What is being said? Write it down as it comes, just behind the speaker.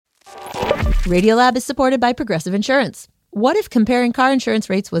Radiolab is supported by Progressive Insurance. What if comparing car insurance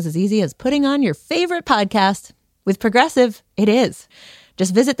rates was as easy as putting on your favorite podcast? With Progressive, it is.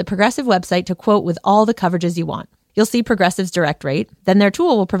 Just visit the Progressive website to quote with all the coverages you want. You'll see Progressive's direct rate. Then their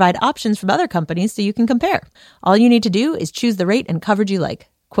tool will provide options from other companies so you can compare. All you need to do is choose the rate and coverage you like.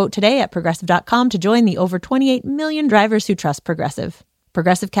 Quote today at Progressive.com to join the over 28 million drivers who trust Progressive.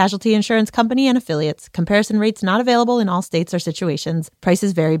 Progressive Casualty Insurance Company and Affiliates. Comparison rates not available in all states or situations.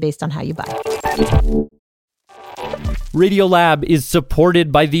 Prices vary based on how you buy. Radiolab is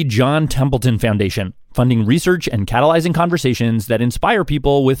supported by the John Templeton Foundation, funding research and catalyzing conversations that inspire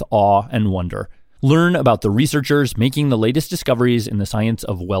people with awe and wonder. Learn about the researchers making the latest discoveries in the science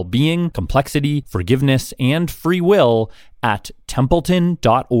of well-being, complexity, forgiveness, and free will at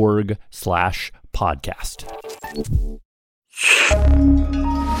templeton.org/podcast.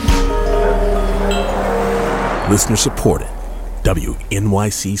 Listener supported.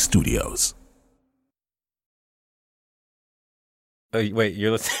 WNYC Studios. Oh, wait,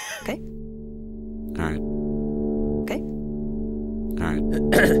 you're listening? Okay. All right. Okay. All right.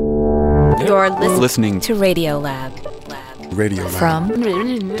 You're Listening to Radiolab. Radio Lab. From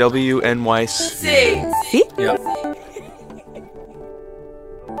WNYC. See? Yep.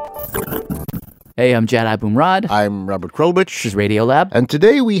 Hey, I'm Jad Abumrad. I'm Robert Krulwich. This is Radiolab. And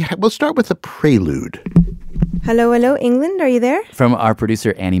today we'll start with a prelude. Hello, hello, England. Are you there? From our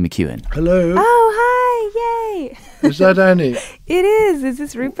producer, Annie McEwen. Hello. Oh, hi. Yay. Is that Annie? It is. Is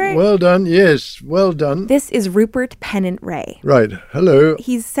this Rupert? Well done. Yes, well done. This is Rupert Pennant Ray. Right. Hello.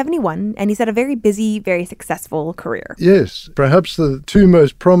 He's 71, and he's had a very busy, very successful career. Yes. Perhaps the two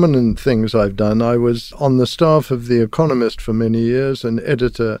most prominent things I've done, I was on the staff of The Economist for many years, an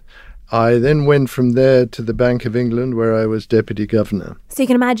editor. I then went from there to the Bank of England, where I was deputy governor. So you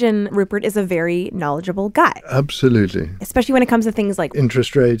can imagine Rupert is a very knowledgeable guy. Absolutely. Especially when it comes to things like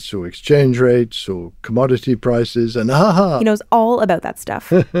interest rates or exchange rates or commodity prices and He knows all about that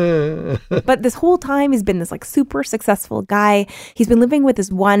stuff. But this whole time he's been this like super successful guy. He's been living with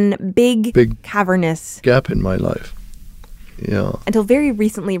this one big cavernous gap in my life. Yeah. Until very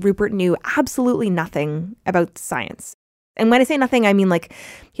recently, Rupert knew absolutely nothing about science. And when I say nothing, I mean like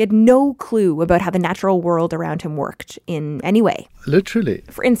he had no clue about how the natural world around him worked in any way. Literally.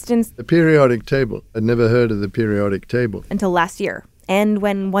 For instance, the periodic table. I'd never heard of the periodic table. Until last year. And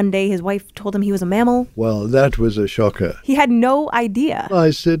when one day his wife told him he was a mammal. Well, that was a shocker. He had no idea.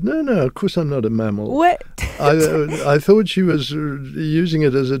 I said, no, of course I'm not a mammal. What? I thought she was using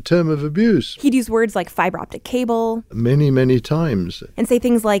it as a term of abuse. He'd use words like fiber optic cable. Many, many times. And say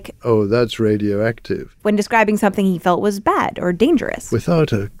things like, oh, that's radioactive. When describing something he felt was bad or dangerous.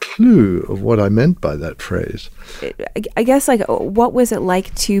 Without a clue of what I meant by that phrase. I guess, like, what was it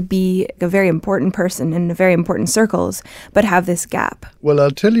like to be a very important person in very important circles, but have this gap? Well, I'll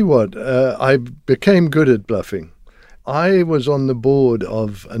tell you what, I became good at bluffing. I was on the board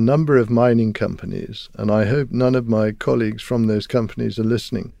of a number of mining companies, and I hope none of my colleagues from those companies are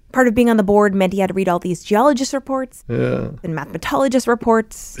listening. Part of being on the board meant he had to read all these geologist reports and mathematologist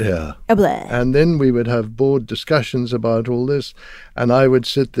reports. Yeah. Blah. And then we would have board discussions about all this, and I would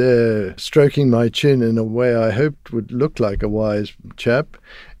sit there stroking my chin in a way I hoped would look like a wise chap.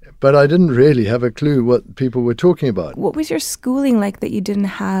 But I didn't really have a clue what people were talking about. What was your schooling like that you didn't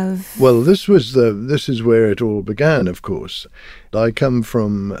have? Well, this is where it all began, of course. I come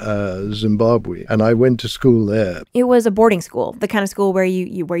from Zimbabwe, and I went to school there. It was a boarding school, the kind of school where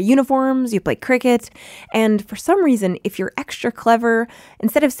you wear uniforms, you play cricket, and for some reason, if you're extra clever,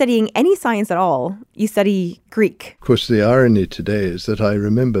 instead of studying any science at all, you study Greek. Of course, the irony today is that I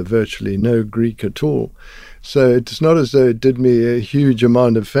remember virtually no Greek at all. So it's not as though it did me a huge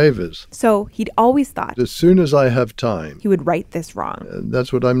amount of favors. So he'd always thought, as soon as I have time, he would right this wrong.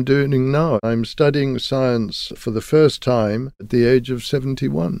 That's what I'm doing now. I'm studying science for the first time at the age of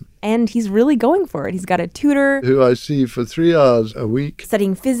 71. And he's really going for it. He's got a tutor who I see for 3 hours a week.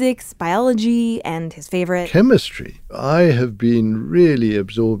 Studying physics, biology, and his favorite, chemistry. I have been really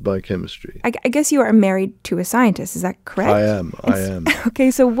absorbed by chemistry. I guess you are married to a scientist, is that correct? I am. Okay,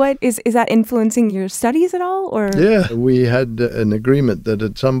 so what is that influencing your studies at all? Or yeah, we had an agreement that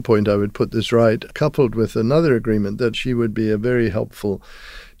at some point I would put this right, coupled with another agreement that she would be a very helpful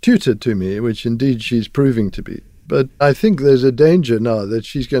tutor to me, which indeed she's proving to be. But I think there's a danger now that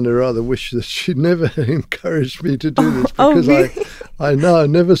she's going to rather wish that she'd never encouraged me to do this, because really? I now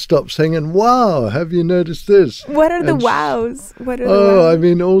never stop saying, wow, have you noticed this? What are the wows? I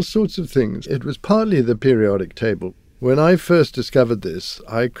mean, all sorts of things. It was partly the periodic table. When I first discovered this,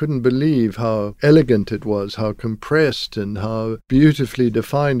 I couldn't believe how elegant it was, how compressed and how beautifully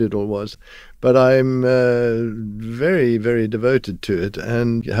defined it all was. But I'm very, very devoted to it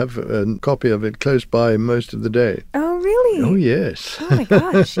and have a copy of it close by most of the day. Oh, really? Oh, yes. Oh, my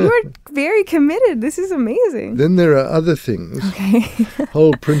gosh. You are very committed. This is amazing. Then there are other things. Okay.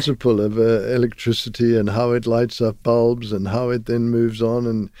 Whole principle of electricity and how it lights up bulbs and how it then moves on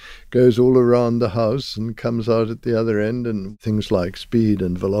and goes all around the house and comes out at the other end, and things like speed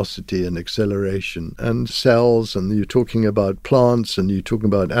and velocity and acceleration and cells, and you're talking about plants and you're talking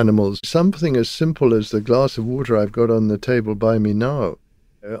about animals. Something as simple as the glass of water I've got on the table by me now.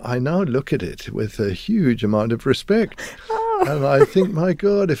 I now look at it with a huge amount of respect. Oh. And I think, my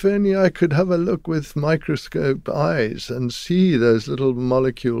God, if only I could have a look with microscope eyes and see those little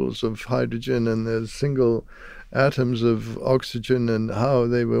molecules of hydrogen and the single atoms of oxygen and how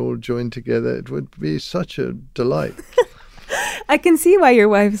they were all joined together. It would be such a delight. I can see why your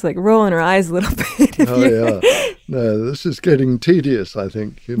wife's like rolling her eyes a little bit. Oh, yeah. No, this is getting tedious, I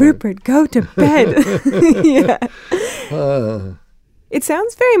think. You know. Rupert, go to bed. Yeah. It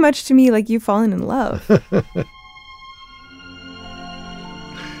sounds very much to me like you've fallen in love.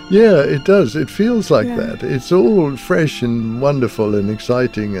 Yeah, it does. It feels like that. It's all fresh and wonderful and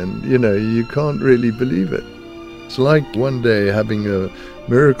exciting, and, you know, you can't really believe it. It's like one day having a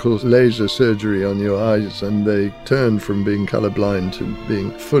miracle laser surgery on your eyes and they turn from being colorblind to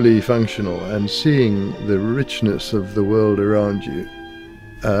being fully functional and seeing the richness of the world around you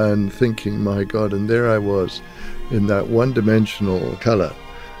and thinking, my God, and there I was in that one-dimensional color.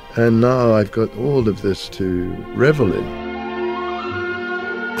 And now I've got all of this to revel in.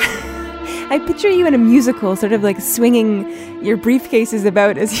 I picture you in a musical, sort of like swinging your briefcases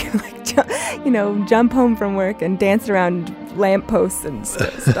about as you jump home from work and dance around lampposts and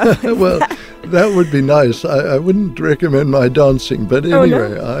stuff. Like Well, that would be nice. I wouldn't recommend my dancing, but anyway,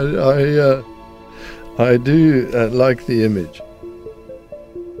 no? I do like the image.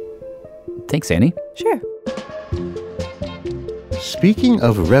 Thanks, Annie. Sure. Speaking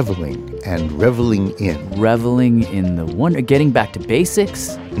of reveling and reveling in. Reveling in the wonder, getting back to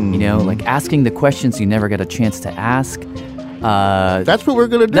basics, you know, like asking the questions you never got a chance to ask. That's what we're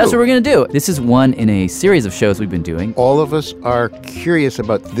going to do. That's what we're going to do. This is one in a series of shows we've been doing. All of us are curious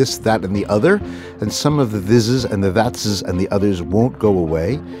about this, that, and the other, and some of the thises and the thatses and the others won't go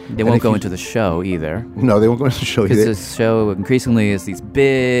away. They won't go into the show either. No, they won't go into the show either. Because the show increasingly is these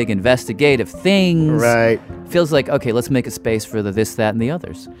big investigative things. Right. Feels like, okay, let's make a space for the this, that, and the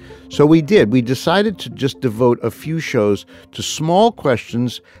others. So we did. We decided to just devote a few shows to small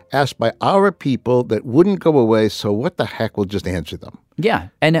questions asked by our people that wouldn't go away, so what the heck, we'll just answer them. Yeah,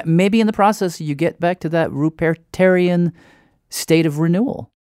 and maybe in the process you get back to that Rupertian state of renewal,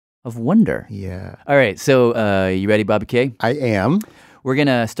 of wonder. Yeah. All right, so you ready, Bobby K? I am. We're going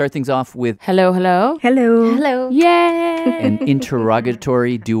to start things off with Hello, hello. Hello. Hello. Yay. an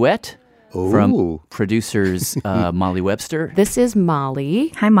interrogatory duet Ooh. from producers Molly Webster This is Molly.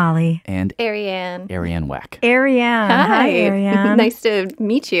 Hi, Molly. and Ariane Wack. Ariane. Hi, Ariane. Nice to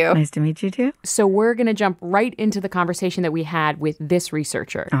meet you. Nice to meet you, too. So we're going to jump right into the conversation that we had with this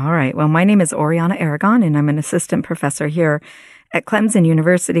researcher. All right. Well, my name is Oriana Aragon, and I'm an assistant professor here at Clemson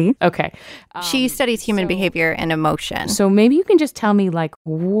University. Okay. She studies human behavior and emotion. So maybe you can just tell me, like,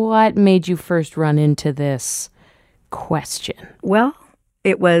 what made you first run into this question? Well,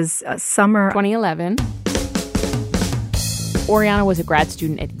 it was summer 2011. Oriana was a grad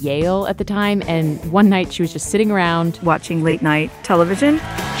student at Yale at the time, and one night she was just sitting around watching late night television.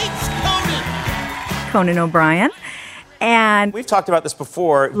 Conan O'Brien. And we've talked about this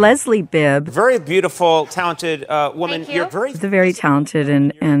before. Leslie Bibb. Very beautiful, talented woman. You're the very talented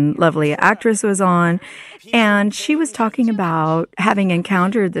and lovely actress was on. And she was talking about having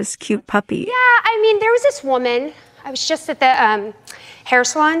encountered this cute puppy. Yeah, I mean, there was this woman. I was just at the hair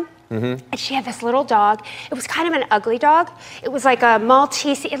salon. And she had this little dog. It was kind of an ugly dog. It was like a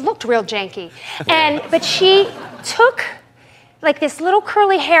Maltese. It looked real janky. But she took like this little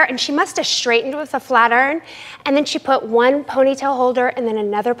curly hair, and she must have straightened it with a flat iron. And then she put one ponytail holder and then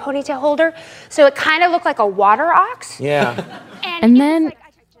another ponytail holder. So it kind of looked like a water ox. Yeah. And then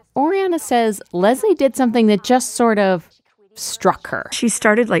Oriana says Leslie did something that just sort of struck her. She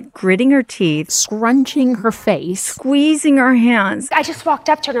started like gritting her teeth, scrunching her face, squeezing her hands. I just walked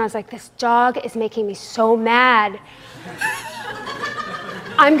up to her and I was like, this dog is making me so mad.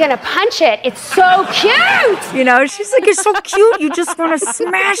 I'm going to punch it. It's so cute. You know, she's like, it's so cute. You just want to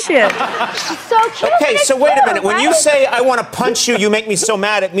smash it. She's so cute. Okay, so wait a minute. When you say, I want to punch you, you make me so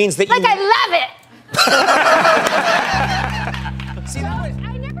mad, it means that like, you... I love it. See, that was...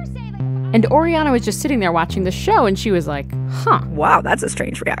 I never say, like... And Oriana was just sitting there watching the show, and she was like, huh. Wow, that's a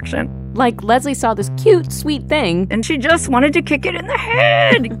strange reaction. Like, Leslie saw this cute, sweet thing. And she just wanted to kick it in the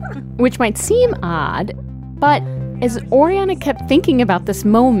head. Which might seem odd, but as Oriana kept thinking about this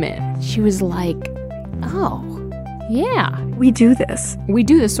moment, she was like, oh, yeah. We do this. We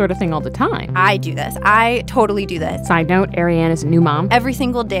do this sort of thing all the time. I do this. I totally do this. Side note, Ariane is a new mom. Every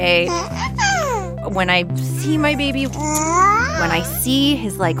single day. When I see my baby, when I see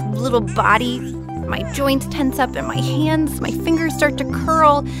his like little body, my joints tense up and my hands, my fingers start to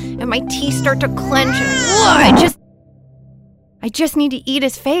curl and my teeth start to clench. And I just need to eat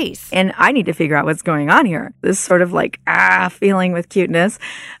his face. And I need to figure out what's going on here. This sort of like, feeling with cuteness.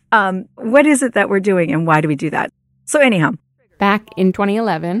 What is it that we're doing and why do we do that? So anyhow. Back in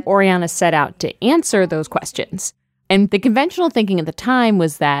 2011, Oriana set out to answer those questions. And the conventional thinking at the time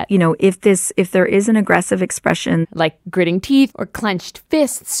was that, you know, if there is an aggressive expression, like gritting teeth or clenched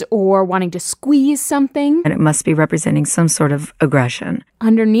fists or wanting to squeeze something, and it must be representing some sort of aggression.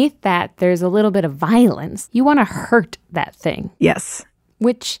 Underneath that, there's a little bit of violence. You want to hurt that thing. Yes.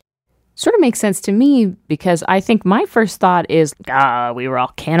 Which sort of makes sense to me because I think my first thought is, we were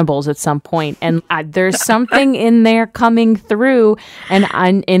all cannibals at some point, and there's something in there coming through, and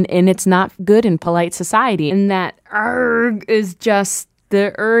it's not good in polite society, and that urge is just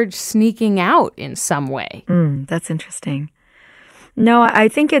the urge sneaking out in some way. That's interesting. No, I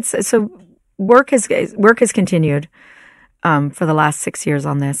think it's so. Work has continued for the last 6 years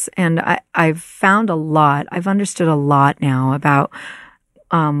on this, and I've found a lot. I've understood a lot now about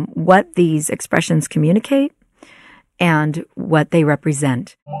what these expressions communicate and what they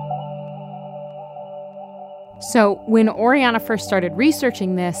represent. So when Oriana first started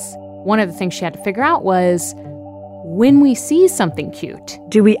researching this, one of the things she had to figure out was, when we see something cute,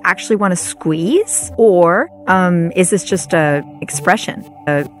 do we actually want to squeeze? Or is this just a expression,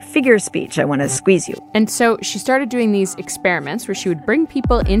 a figure of speech? I want to squeeze you. And so she started doing these experiments where she would bring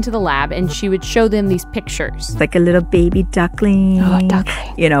people into the lab and she would show them these pictures. Like a little baby duckling. Oh, a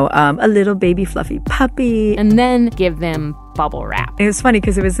duckling. You know, a little baby fluffy puppy. And then give them bubble wrap. It was funny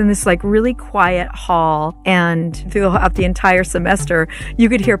because it was in this like really quiet hall, and throughout the entire semester, you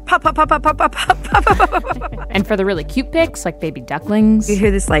could hear pop, pop, pop, pop, pop, pop, pop, pop, pop. And for the really cute pics, like baby ducklings, you'd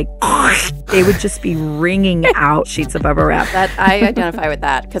hear this like, they would just be ringing out sheets of bubble wrap. That I identify with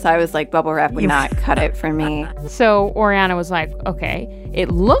that because I was like, bubble wrap would not cut it for me. So Oriana was like, okay,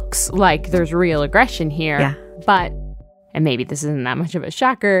 it looks like there's real aggression here, but, and maybe this isn't that much of a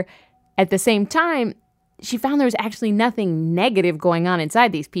shocker, at the same time, she found there was actually nothing negative going on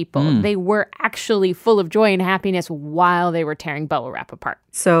inside these people. They were actually full of joy and happiness while they were tearing bubble wrap apart.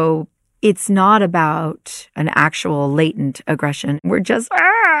 So it's not about an actual latent aggression. We're just,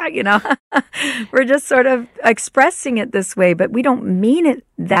 we're just sort of expressing it this way, but we don't mean it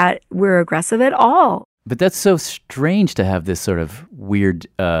that we're aggressive at all. But that's so strange to have this sort of weird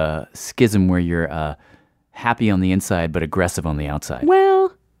schism where you're happy on the inside but aggressive on the outside.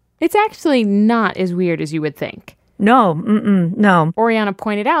 Well, it's actually not as weird as you would think. No, no. Oriana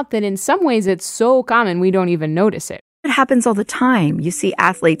pointed out that in some ways it's so common we don't even notice it. It happens all the time. You see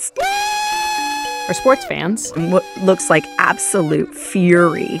athletes or sports fans. What looks like absolute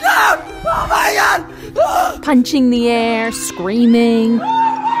fury. Oh my God! Punching the air, screaming,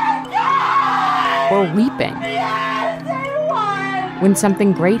 or weeping. When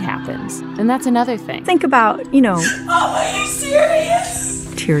something great happens. And that's another thing. Think about, Oh, are you serious?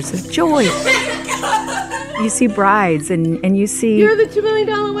 Tears of joy. You see brides and you see... You're the $2 million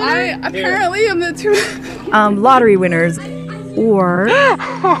winner? I apparently am the $2 lottery winners. Or...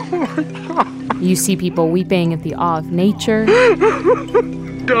 You see people weeping at the awe of nature.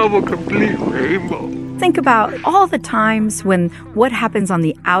 Double complete rainbow. Think about all the times when what happens on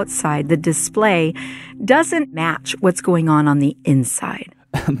the outside, the display, doesn't match what's going on the inside.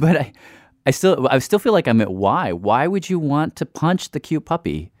 But I still feel like I'm at why. Why would you want to punch the cute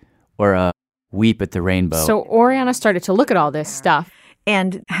puppy or weep at the rainbow? So Oriana started to look at all this stuff.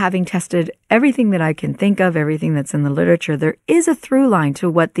 And having tested everything that I can think of, everything that's in the literature, there is a through line to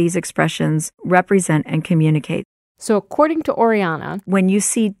what these expressions represent and communicate. So according to Oriana, when you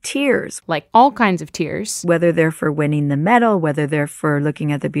see tears, like all kinds of tears, whether they're for winning the medal, whether they're for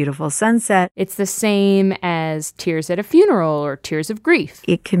looking at the beautiful sunset, it's the same as tears at a funeral or tears of grief.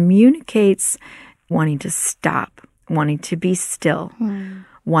 It communicates wanting to stop, wanting to be still,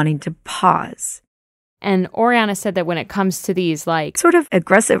 wanting to pause. And Oriana said that when it comes to these like sort of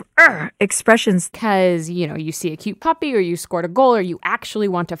aggressive expressions, because, you see a cute puppy or you scored a goal or you actually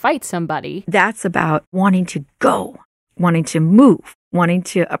want to fight somebody. That's about wanting to go, wanting to move, wanting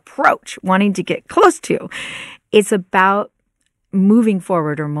to approach, wanting to get close to. It's about moving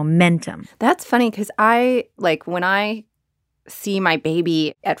forward or momentum. That's funny because when I see my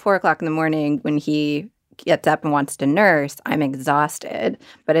baby at 4 o'clock in the morning when he gets up and wants to nurse, I'm exhausted.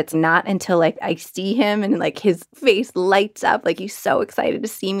 But it's not until like I see him and like his face lights up, like he's so excited to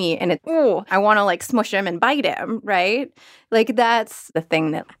see me, and I want to like smush him and bite him, right? Like that's the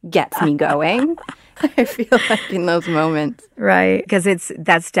thing that gets me going. I feel like in those moments, right? Because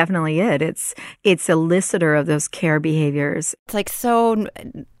that's definitely it. It's a elicitor of those care behaviors. It's like so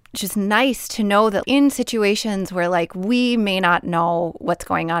just nice to know that in situations where like we may not know what's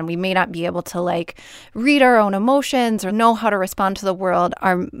going on, we may not be able to like read our own emotions or know how to respond to the world,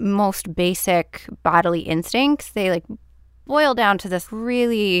 our most basic bodily instincts, they like boil down to this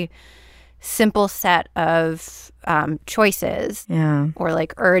really simple set of choices or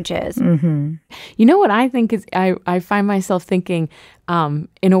like urges. Mm-hmm. You know what I think is, I find myself thinking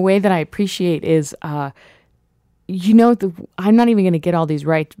in a way that I appreciate is, I'm not even going to get all these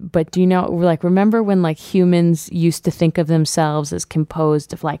right, but do you know, like, remember when like humans used to think of themselves as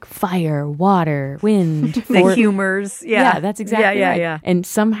composed of like fire, water, wind, the humors. Yeah, that's exactly right. Yeah. And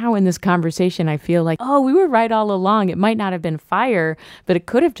somehow in this conversation, I feel like, oh, we were right all along. It might not have been fire, but it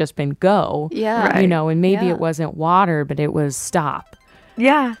could have just been go. Yeah. Right. And maybe it wasn't water, but it was stop.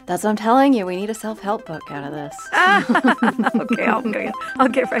 Yeah. That's what I'm telling you. We need a self-help book out of this. Okay, I'll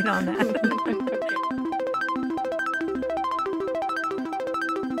get right on that.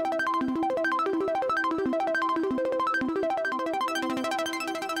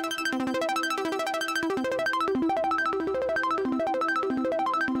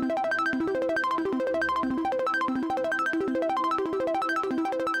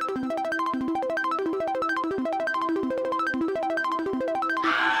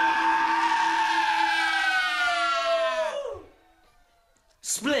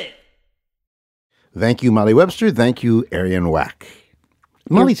 Split. Thank you, Molly Webster. Thank you, Arian Wack.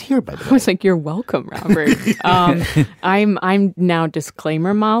 Molly's here, by the way. I was like, you're welcome, Robert. I'm now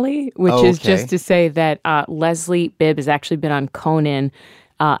disclaimer Molly, which is just to say that Leslie Bibb has actually been on Conan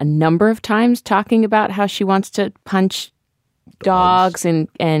a number of times talking about how she wants to punch dogs and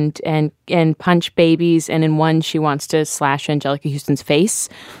punch babies, and in one she wants to slash Angelica Houston's face,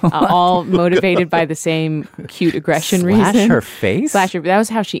 all motivated by the same cute aggression reason. Slash her face? Slash her. That was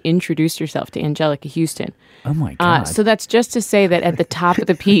how she introduced herself to Angelica Houston. Oh my God. So that's just to say that at the top of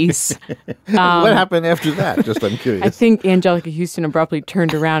the piece, what happened after that? Just I'm curious. I think Angelica Houston abruptly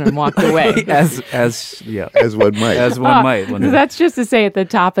turned around and walked away. as one might. As one might. So that's just to say at the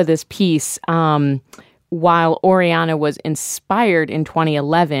top of this piece, while Oriana was inspired in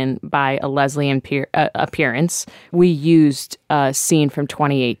 2011 by a Leslie appearance, we used a scene from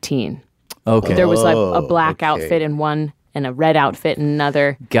 2018. Okay. There was like a black outfit in one and a red outfit in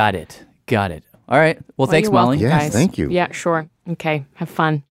another. Got it. All right. Well, thanks, Molly. Yes, thank you. Yeah, sure. Okay, have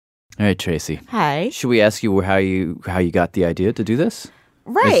fun. All right, Tracy. Hi. Should we ask you how you got the idea to do this?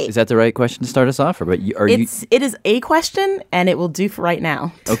 Right. Is that the right question to start us off? Or it is a question, and it will do for right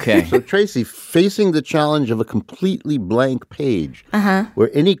now. Okay. So, Tracy, facing the challenge of a completely blank page, where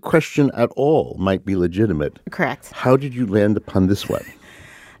any question at all might be legitimate. Correct. How did you land upon this one?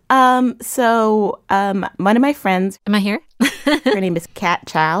 So one of my friends. Am I here? Her name is Kat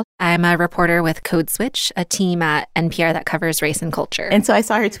Chow. I'm a reporter with Code Switch, a team at NPR that covers race and culture. And so I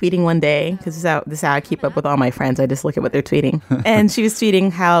saw her tweeting one day, because this is how I keep up with all my friends. I just look at what they're tweeting. And she was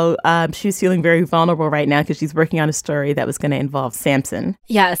tweeting how she was feeling very vulnerable right now because she's working on a story that was going to involve Samson.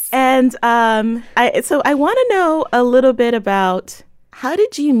 Yes. And I want to know a little bit about, how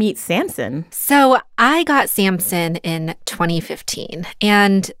did you meet Samson? So I got Samson in 2015.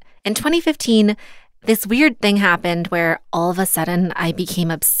 And in 2015, this weird thing happened where all of a sudden I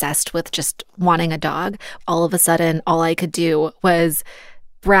became obsessed with just wanting a dog. All of a sudden, all I could do was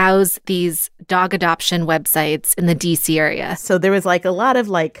browse these dog adoption websites in the DC area. So there was like a lot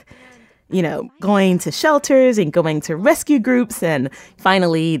of going to shelters and going to rescue groups. And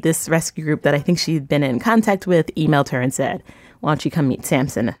finally, this rescue group that I think she'd been in contact with emailed her and said, why don't you come meet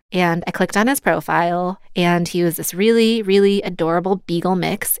Samson? And I clicked on his profile, and he was this really, really adorable beagle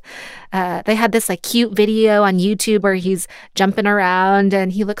mix. They had this cute video on YouTube where he's jumping around,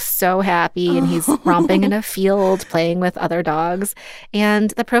 and he looks so happy, and he's romping in a field playing with other dogs.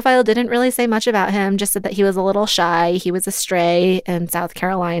 And the profile didn't really say much about him, just said that he was a little shy. He was a stray in South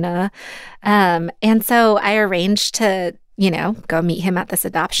Carolina. And so I arranged to go meet him at this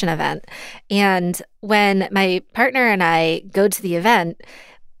adoption event. And when my partner and I go to the event,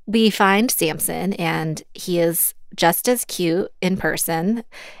 we find Samson, and he is just as cute in person,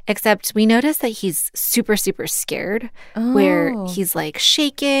 except we noticed that he's super, super scared, where he's like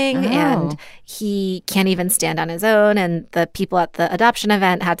shaking and he can't even stand on his own. And the people at the adoption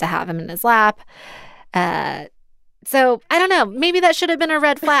event had to have him in his lap. So I don't know, maybe that should have been a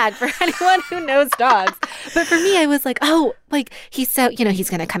red flag for anyone who knows dogs. But for me, I was like, oh, like he's so, he's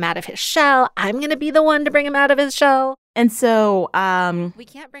going to come out of his shell. I'm going to be the one to bring him out of his shell. And so we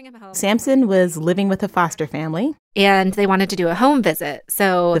can't bring him home. Samson was living with a foster family. And they wanted to do a home visit.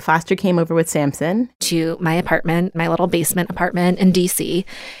 So the foster came over with Samson to my apartment, my little basement apartment in D.C.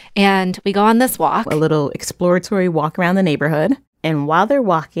 And we go on this walk. A little exploratory walk around the neighborhood. And while they're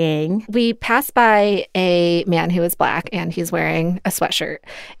walking, we pass by a man who is Black and he's wearing a sweatshirt.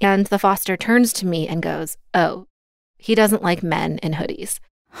 And the foster turns to me and goes, oh, he doesn't like men in hoodies.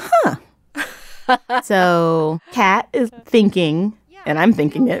 Huh. So Kat is thinking, and I'm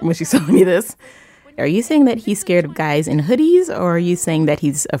thinking it when she's telling me this, are you saying that he's scared of guys in hoodies, or are you saying that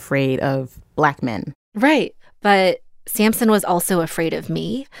he's afraid of Black men? Right. But Samson was also afraid of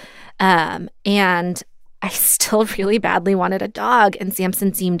me. And I still really badly wanted a dog. And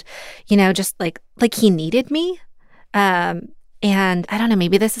Samson seemed, just like he needed me. And I don't know,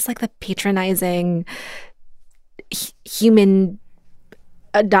 maybe this is like the patronizing human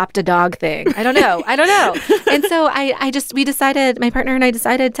adopt a dog thing. I don't know. And so we decided, my partner and I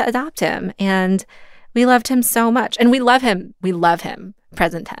decided to adopt him. And we loved him so much. And we love him,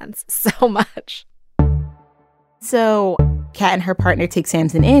 present tense, so much. So Kat and her partner take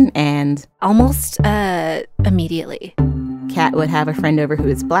Samson in, and almost immediately, Kat would have a friend over who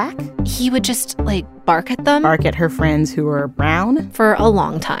is Black. He would just bark at them. Bark at her friends who are brown. For a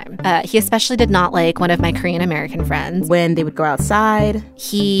long time. He especially did not like one of my Korean American friends. When they would go outside.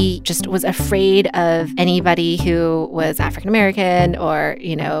 He just was afraid of anybody who was African American or,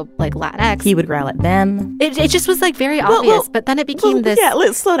 Latinx. He would growl at them. It just was very obvious, but then it became this. Yeah,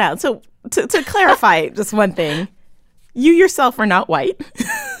 let's slow down. So to clarify just one thing, you yourself are not white.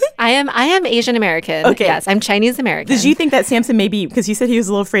 I am Asian American. Okay. Yes, I'm Chinese American. Did you think that Samson maybe, because you said he was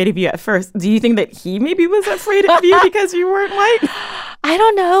a little afraid of you at first, do you think that he maybe was afraid of you because you weren't white? I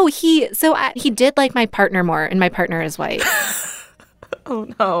don't know. He did like my partner more, and my partner is white. Oh,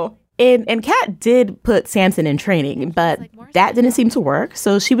 no. And Kat did put Samson in training, but that didn't seem to work.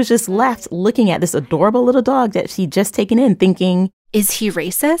 So she was just left looking at this adorable little dog that she'd just taken in, thinking, is he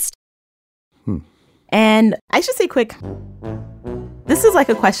racist? And I should say quick, this is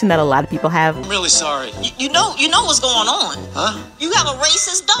a question that a lot of people have. I'm really sorry. You know what's going on, huh? You have a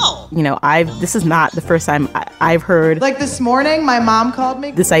racist dog. This is not the first time I've heard. This morning, my mom called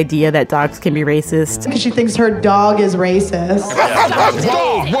me. This idea that dogs can be racist. Because she thinks her dog is racist.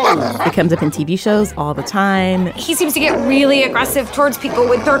 It comes up in TV shows all the time. He seems to get really aggressive towards people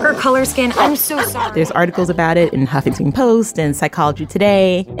with darker color skin. I'm so sorry. There's articles about it in Huffington Post and Psychology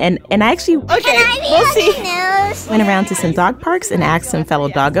Today. And I actually, we'll see. Went around to some dog parks and asked some fellow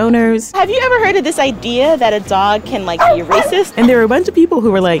dog owners, have you ever heard of this idea that a dog can be racist? And there were a bunch of people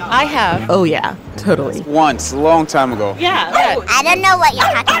who were like, I have. Oh yeah, totally. Once, a long time ago. Yeah. I don't know what you're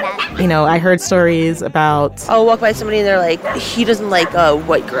talking about. I heard stories about I'll walk by somebody and they're like, he doesn't like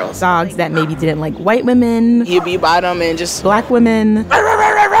white girls. Dogs that maybe didn't like white women. He'd be by them and just Black women.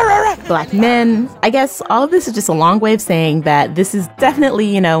 Black men. I guess all of this is just a long way of saying that this is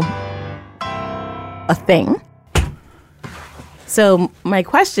definitely, a thing. So my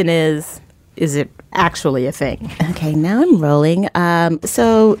question is it actually a thing? Okay, now I'm rolling.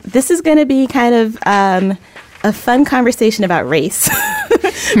 So this is going to be kind of a fun conversation about race,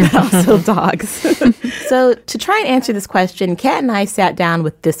 but also dogs. So to try and answer this question, Kat and I sat down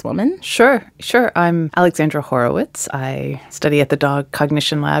with this woman. Sure. I'm Alexandra Horowitz. I study at the Dog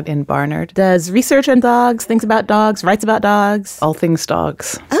Cognition Lab in Barnard. Does research on dogs, things about dogs, writes about dogs. All things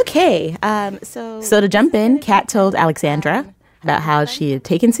dogs. Okay. So to jump in, Kat told Alexandra about how she had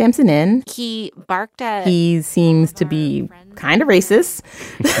taken Samson in. He barked at... He seems to be kind of racist.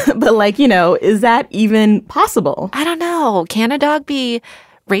 But, is that even possible? I don't know. Can a dog be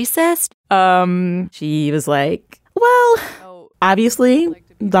racist? She was like, well, obviously,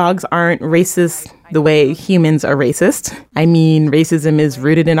 dogs aren't racist the way humans are racist. I mean, racism is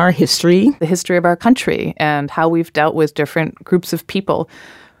rooted in our history. The history of our country and how we've dealt with different groups of people.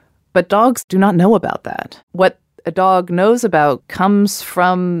 But dogs do not know about that. What a dog knows about comes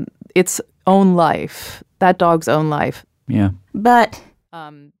from its own life, that dog's own life. Yeah. But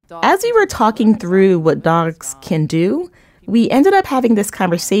as we were talking through what dogs can do, we ended up having this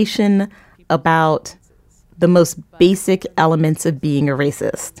conversation about the most basic elements of being a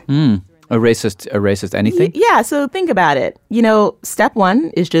racist. A racist anything? Yeah, so think about it. Step one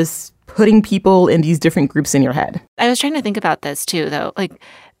is just putting people in these different groups in your head. I was trying to think about this too, though. Like,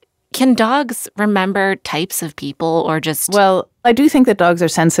 can dogs remember types of people or just... Well, I do think that dogs are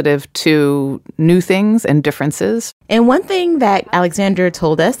sensitive to new things and differences. And one thing that Alexandra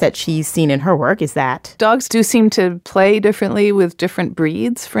told us that she's seen in her work is that dogs do seem to play differently with different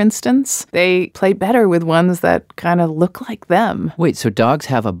breeds, for instance. They play better with ones that kind of look like them. Wait, so dogs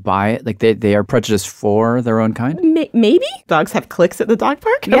have a bias? Like they are prejudiced for their own kind? Maybe. Dogs have clicks at the dog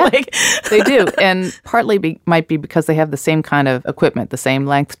park? Yeah, they do. And partly might be because they have the same kind of equipment, the same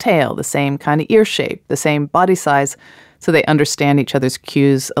length tail, the same kind of ear shape, the same body size. So they understand each other's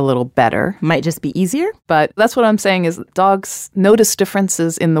cues a little better. Might just be easier. But that's what I'm saying is dogs notice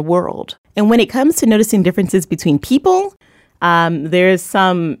differences in the world. And when it comes to noticing differences between people, there's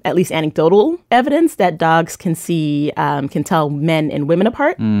some, at least anecdotal evidence that dogs can tell men and women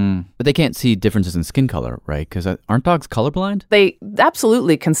apart. But they can't see differences in skin color, right? Because aren't dogs colorblind? They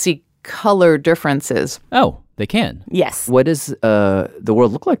absolutely can see color differences. Oh, they can? Yes. What does the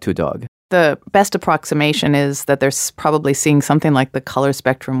world look like to a dog? The best approximation is that they're probably seeing something like the color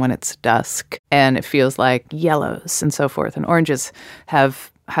spectrum when it's dusk, and it feels like yellows and so forth, and oranges have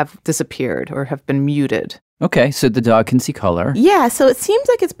disappeared or have been muted. Okay, so the dog can see color. Yeah, so it seems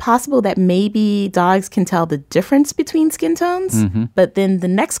like it's possible that maybe dogs can tell the difference between skin tones. Mm-hmm. But then the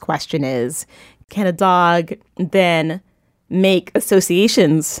next question is, can a dog then make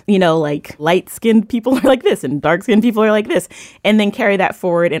associations, like light-skinned people are like this and dark-skinned people are like this, and then carry that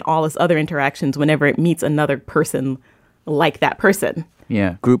forward in all its other interactions whenever it meets another person like that person?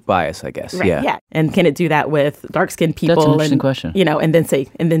 Yeah, group bias, I guess. Right, yeah. And can it do that with dark-skinned people? That's an interesting question.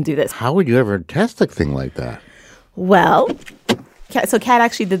 And then do this? How would you ever test a thing like that? Well, so Kat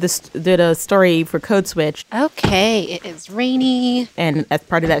actually did a story for Code Switch. Okay, it is rainy. And as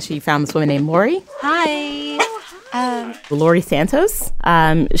part of that, she found this woman named Lori. Hi. Lori Santos.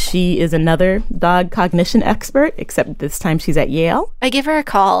 She is another dog cognition expert, except this time she's at Yale. I give her a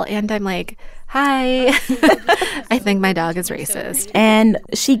call and I'm like, hi, I think my dog is racist. And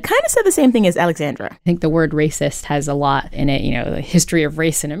she kind of said the same thing as Alexandra. I think the word racist has a lot in it, the history of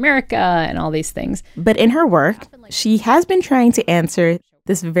race in America and all these things. But in her work, she has been trying to answer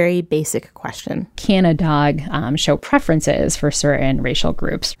this very basic question. Can a dog show preferences for certain racial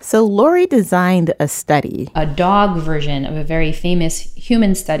groups? So Lori designed a study. A dog version of a very famous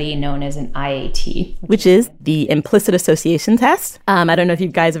human study known as an IAT. Which is the implicit association test. I don't know if you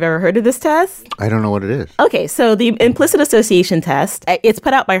guys have ever heard of this test. I don't know what it is. Okay, so the implicit association test, it's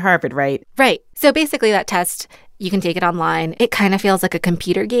put out by Harvard, right? Right. So basically that test, you can take it online. It kind of feels like a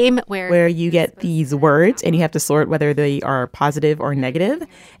computer game where you get these words and you have to sort whether they are positive or negative.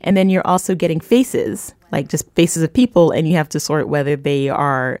 And then you're also getting faces, like just faces of people, and you have to sort whether they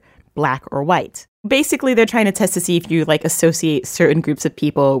are black or white. Basically, they're trying to test to see if you associate certain groups of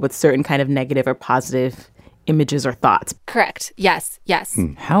people with certain kind of negative or positive images or thoughts. Correct. Yes.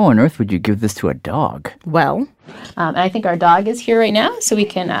 How on earth would you give this to a dog? Well, and I think our dog is here right now, so we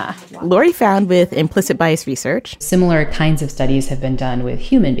can... Lori found with implicit bias research. Similar kinds of studies have been done with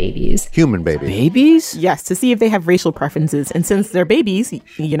human babies. Human babies? Babies? Yes, to see if they have racial preferences. And since they're babies,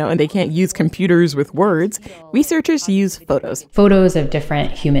 and they can't use computers with words, researchers use photos. Photos of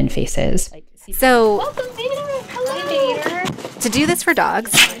different human faces. So... Welcome, Vader! Hello, Vader! To do this for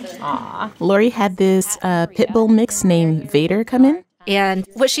dogs... Aww. Lori had this pit bull mix named Vader come in. And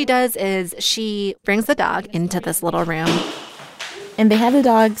what she does is she brings the dog into this little room. And they have the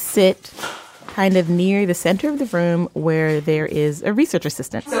dog sit kind of near the center of the room where there is a research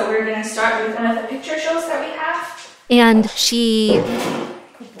assistant. So we're going to start with one of the picture shows that we have. And she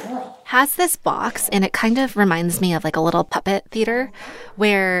has this box, and it kind of reminds me of like a little puppet theater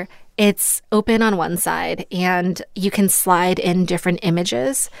where it's open on one side and you can slide in different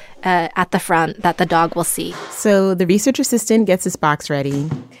images at the front that the dog will see. So the research assistant gets this box ready,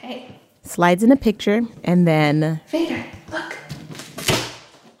 slides in a picture, and then Vader, look.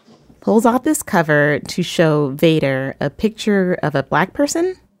 Pulls off this cover to show Vader a picture of a black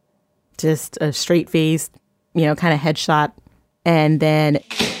person, just a straight-faced, kind of headshot. And then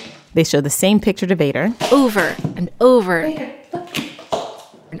they show the same picture to Vader. Over and over. Vader, look.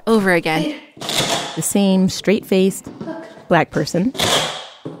 And over again. Vader. The same straight-faced black person.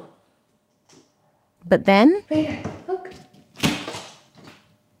 But then Vader, look.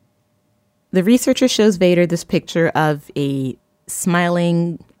 The researcher shows Vader this picture of a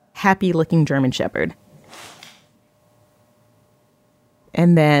smiling, happy-looking German Shepherd.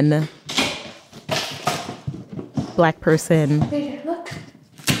 And then black person, Vader, look.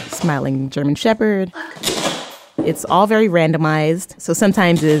 Smiling German Shepherd. Look. It's all very randomized. So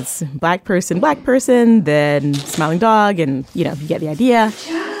sometimes it's black person, then smiling dog, and you get the idea.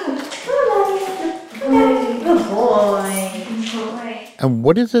 Good boy. And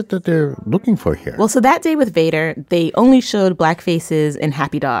what is it that they're looking for here? Well, so that day with Vader, they only showed black faces and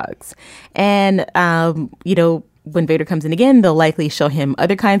happy dogs. And, when Vader comes in again, they'll likely show him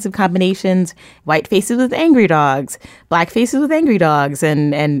other kinds of combinations, white faces with angry dogs, black faces with angry dogs,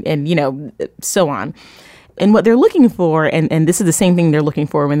 and so on. And what they're looking for, and this is the same thing they're looking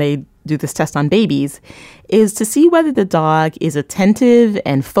for when they do this test on babies, is to see whether the dog is attentive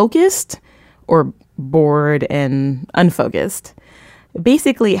and focused or bored and unfocused.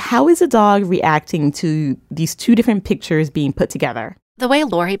 Basically, how is a dog reacting to these two different pictures being put together? The way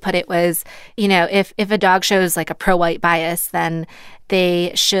Lori put it was, if a dog shows like a pro-white bias, then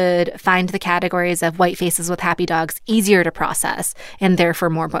they should find the categories of white faces with happy dogs easier to process and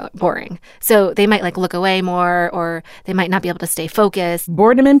therefore more boring. So they might look away more, or they might not be able to stay focused.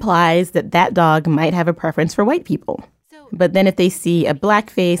 Boredom implies that dog might have a preference for white people. But then if they see a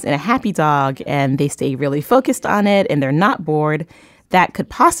black face and a happy dog and they stay really focused on it and they're not bored, that could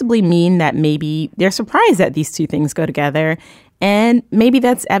possibly mean that maybe they're surprised that these two things go together. And maybe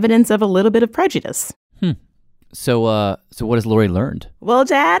that's evidence of a little bit of prejudice. So what has Lori learned? Well,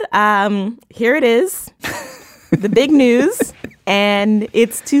 Jad, here it is. The big news. And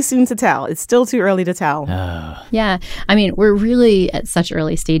it's too soon to tell. It's still too early to tell. Yeah. I mean, we're really at such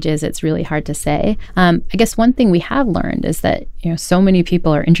early stages, it's really hard to say. I guess one thing we have learned is that, so many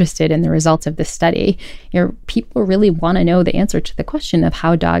people are interested in the results of this study. People really want to know the answer to the question of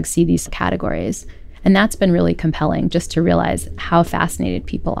how dogs see these categories. And that's been really compelling, just to realize how fascinated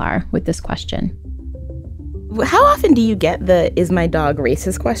people are with this question. How often do you get the "is my dog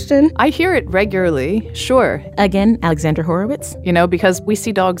racist" question? I hear it regularly, sure. Again, Alexandra Horowitz. Because we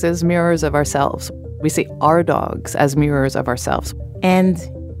see dogs as mirrors of ourselves. We see our dogs as mirrors of ourselves. And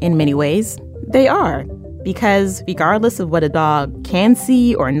in many ways, they are. Because regardless of what a dog can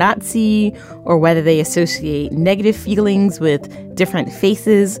see or not see, or whether they associate negative feelings with different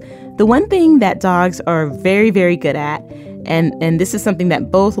faces, the one thing that dogs are very, very good at, and this is something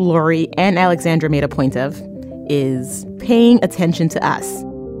that both Lori and Alexandra made a point of, is paying attention to us.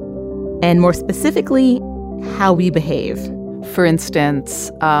 And more specifically, how we behave. For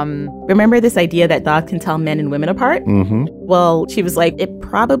instance, remember this idea that dogs can tell men and women apart? Mm-hmm. Well, she was like, it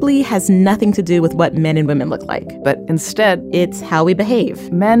probably has nothing to do with what men and women look like. But instead, it's how we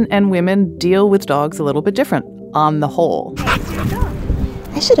behave. Men and women deal with dogs a little bit different on the whole.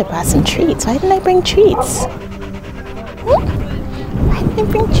 I should have brought some treats. Why didn't I bring treats? Why didn't I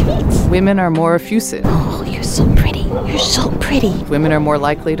bring treats? Women are more effusive. Oh, you're so pretty. You're so pretty. Women are more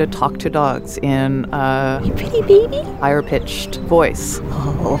likely to talk to dogs in a pretty baby? higher-pitched voice.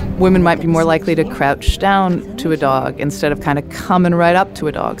 Oh. Women might be more likely to crouch down to a dog instead of kind of coming right up to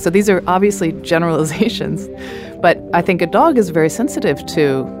a dog. So these are obviously generalizations. But I think a dog is very sensitive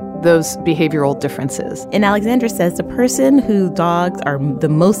to those behavioral differences. And Alexandra says the person who dogs are the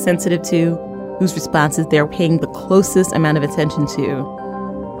most sensitive to, whose responses they're paying the closest amount of attention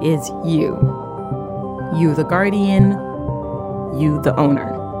to, is you. You, the guardian, you, the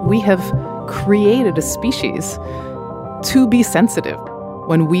owner. We have created a species to be sensitive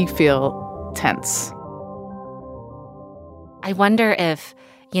when we feel tense. I wonder if,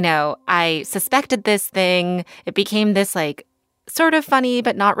 I suspected this thing, it became this sort of funny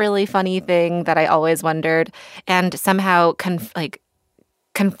but not really funny thing that I always wondered, and somehow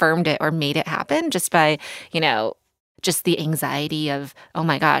confirmed it or made it happen just by, just the anxiety of, oh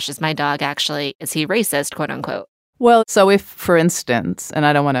my gosh, is my dog is he racist, quote unquote? Well, so if, for instance, and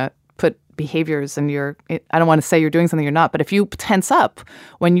I don't want to put behaviors in I don't want to say you're doing something you're not, but if you tense up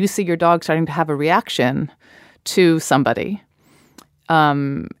when you see your dog starting to have a reaction to somebody,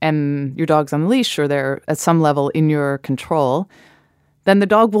 and your dog's on the leash or they're at some level in your control, then the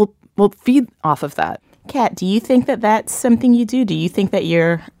dog will feed off of that. Kat, do you think that that's something you do? Do you think that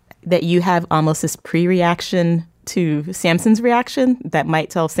you have almost this pre-reaction to Samson's reaction that might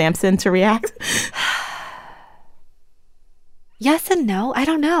tell Samson to react? Yes and no. I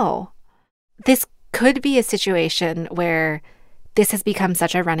don't know. This could be a situation where this has become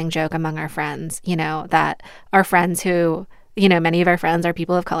such a running joke among our friends, that our friends who, many of our friends are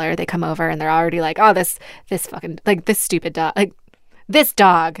people of color. They come over and they're already like, oh, this fucking, this stupid dog, this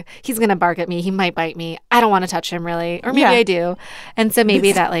dog, he's going to bark at me. He might bite me. I don't want to touch him really. Or maybe I do. And so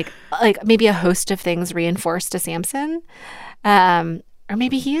maybe that maybe a host of things reinforced to Samson. Or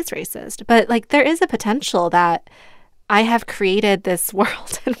maybe he is racist. But there is a potential that I have created this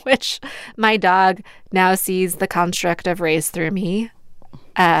world in which my dog now sees the construct of race through me.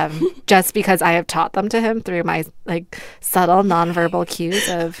 Just because I have taught them to him through my subtle nonverbal cues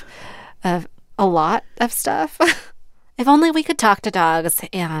of a lot of stuff. If only we could talk to dogs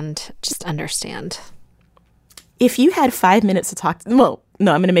and just understand. if you had 5 minutes to talk to, well,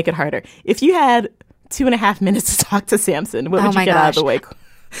 no, I'm going to make it harder. If you had 2.5 minutes to talk to Samson, what would you get out of the way?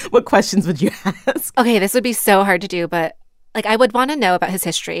 What questions would you ask? Okay, this would be so hard to do, but like I would want to know about his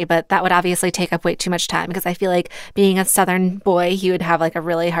history, but that would obviously take up way too much time because I feel like being a Southern boy, he would have like a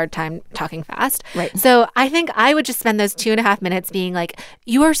really hard time talking fast. Right. So I think I would just spend those 2.5 minutes being like,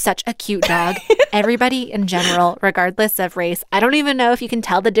 you are such a cute dog. Everybody in general, regardless of race, I don't even know if you can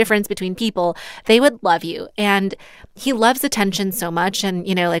tell the difference between people, they would love you. And he loves attention so much. And,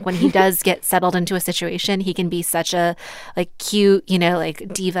 you know, like when he does get settled into a situation, he can be such a like cute, you know,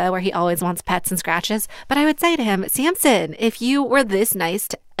 like diva where he always wants pets and scratches. But I would say to him, Samson, if you were this nice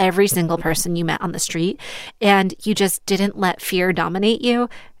to every single person you met on the street and you just didn't let fear dominate you,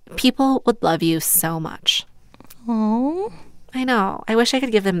 people would love you so much. Oh, I know. I wish I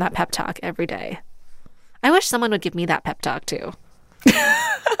could give them that pep talk every day. I wish someone would give me that pep talk too.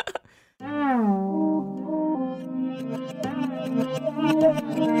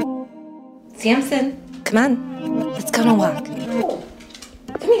 Samson, come on. Let's go on a walk.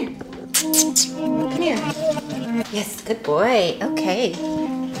 Come here. Come here. Yes, good boy. Okay. Okay.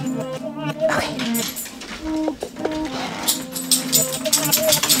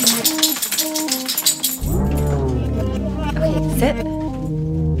 Okay, sit.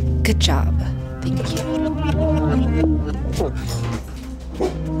 Good job. Thank you.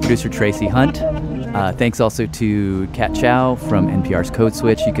 Producer Tracy Hunt. Thanks also to Kat Chow from NPR's Code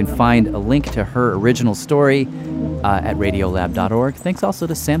Switch. You can find a link to her original story at radiolab.org. Thanks also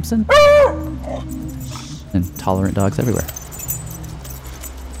to Samson and tolerant dogs everywhere.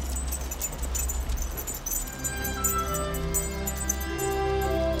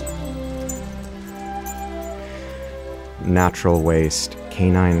 Natural waste,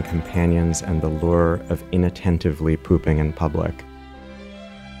 canine companions, and the lure of inattentively pooping in public.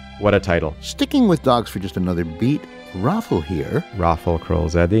 What a title. Sticking with dogs for just another beat, Raffel here. Raffel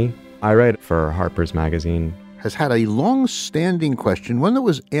Krolzedi. I write for Harper's Magazine. Has had a long-standing question, one that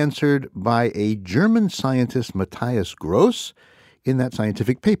was answered by a German scientist, Matthias Gross, in that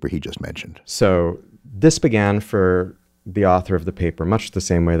scientific paper he just mentioned. So this began for the author of the paper much the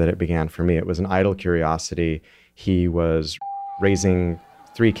same way that it began for me. It was an idle curiosity. He was raising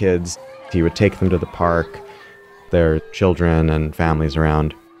 3 kids. He would take them to the park, their children and families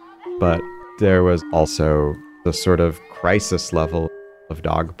around. But there was also the sort of crisis level of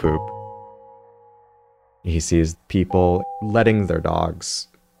dog poop. He sees people letting their dogs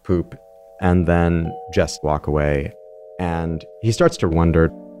poop and then just walk away. And he starts to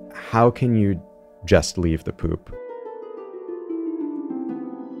wonder, how can you just leave the poop?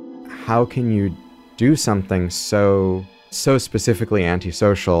 How can you do something so specifically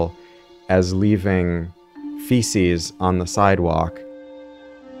antisocial as leaving feces on the sidewalk?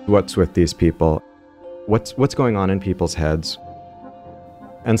 What's with these people? What's going on in people's heads?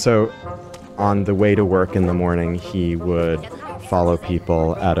 And so on the way to work in the morning, he would follow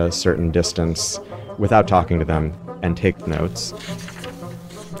people at a certain distance without talking to them and take notes.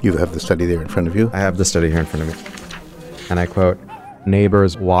 You have the study there in front of you? I have the study here in front of me. And I quote,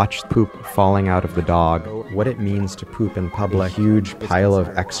 "Neighbors watched poop falling out of the dog, what it means to poop in public, a huge pile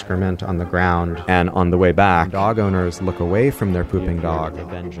of excrement on the ground. And on the way back, dog owners look away from their pooping dog.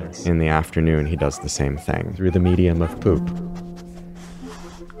 In the afternoon, he does the same thing through the medium of poop."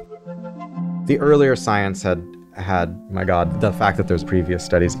 The earlier science had, my God, the fact that there's previous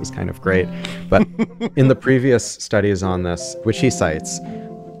studies was kind of great. But in the previous studies on this, which he cites,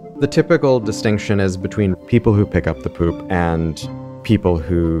 the typical distinction is between people who pick up the poop and people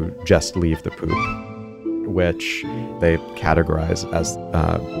who just leave the poop, which they categorize as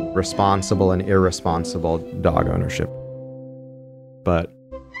responsible and irresponsible dog ownership. But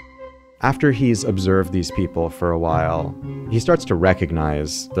after he's observed these people for a while, he starts to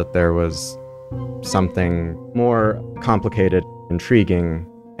recognize that there was something more complicated, intriguing,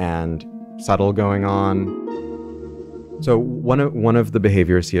 and subtle going on. So one of the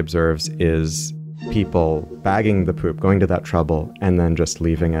behaviors he observes is people bagging the poop, going to that trouble, and then just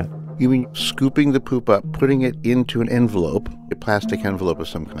leaving it. You mean scooping the poop up, putting it into an envelope, a plastic envelope of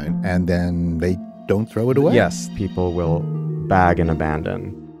some kind, and then they don't throw it away? Yes, people will bag and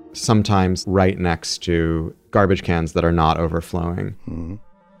abandon, sometimes right next to garbage cans that are not overflowing. Mm-hmm.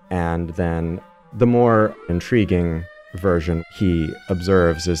 And then the more intriguing version he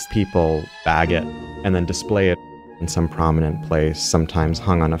observes is people bag it and then display it in some prominent place, sometimes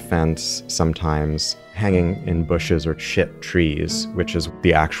hung on a fence, sometimes hanging in bushes or chit trees, which is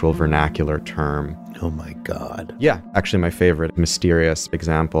the actual vernacular term. Oh my God. Yeah, actually my favorite mysterious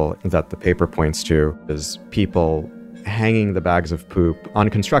example that the paper points to is people hanging the bags of poop on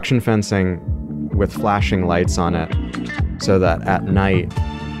construction fencing with flashing lights on it so that at night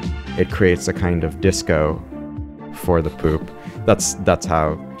it creates a kind of disco for the poop. That's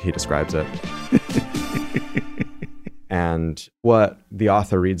how he describes it. And what the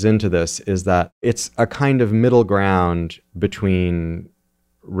author reads into this is that it's a kind of middle ground between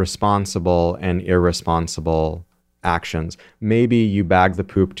responsible and irresponsible actions. Maybe you bag the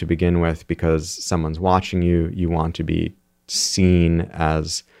poop to begin with because someone's watching you. You want to be seen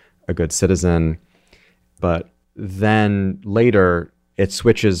as a good citizen. But then later, it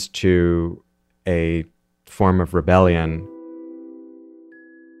switches to a form of rebellion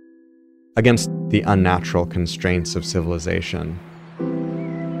against the unnatural constraints of civilization.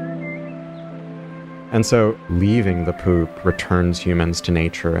 And so leaving the poop returns humans to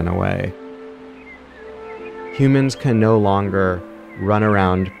nature in a way. Humans can no longer run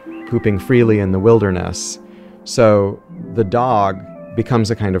around pooping freely in the wilderness, so the dog becomes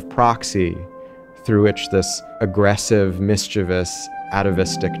a kind of proxy through which this aggressive, mischievous,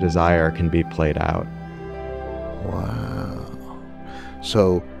 atavistic desire can be played out. Wow.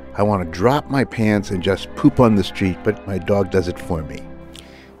 So I want to drop my pants and just poop on the street, but my dog does it for me.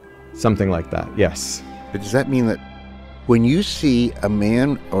 Something like that, yes. But does that mean that when you see a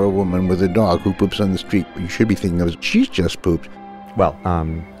man or a woman with a dog who poops on the street, you should be thinking of, she's just pooped? Well,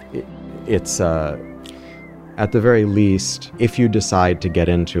 it's at the very least, if you decide to get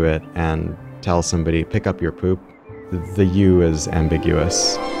into it and tell somebody, pick up your poop, the you is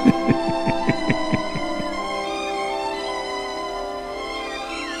ambiguous.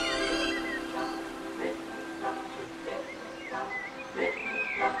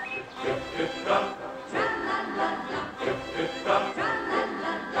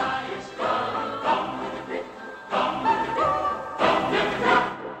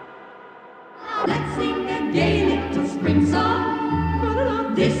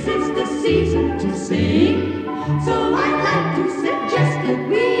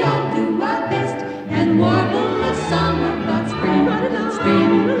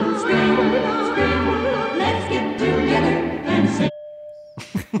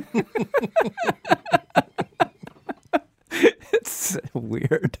 It's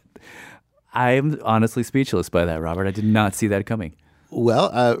weird. I'm honestly speechless by that, Robert. I did not see that coming.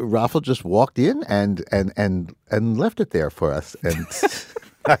 Well, Raffel just walked in and left it there for us,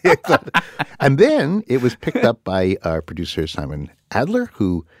 and then it was picked up by our producer Simon Adler,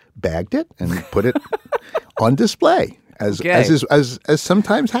 who bagged it and put it on display, as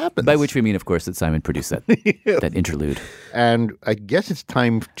sometimes happens. By which we mean, of course, that Simon produced that interlude. And I guess it's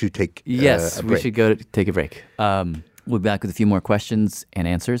time to take a break. We should go take a break. We'll be back with a few more questions and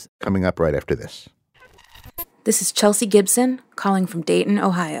answers. Coming up right after this. This is Chelsea Gibson calling from Dayton,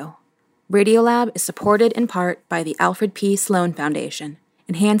 Ohio. Radiolab is supported in part by the Alfred P. Sloan Foundation,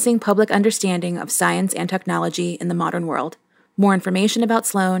 enhancing public understanding of science and technology in the modern world. More information about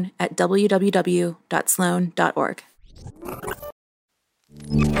Sloan at www.sloan.org.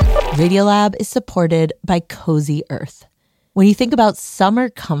 Radiolab is supported by Cozy Earth. When you think about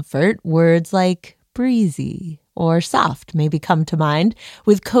summer comfort, words like breezy or soft maybe come to mind.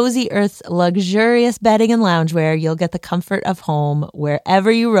 With Cozy Earth's luxurious bedding and loungewear, you'll get the comfort of home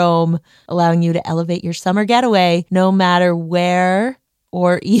wherever you roam, allowing you to elevate your summer getaway no matter where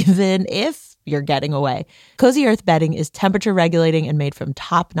or even if you're getting away. Cozy Earth bedding is temperature regulating and made from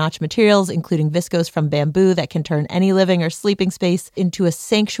top-notch materials, including viscose from bamboo that can turn any living or sleeping space into a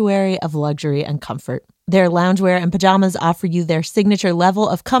sanctuary of luxury and comfort. Their loungewear and pajamas offer you their signature level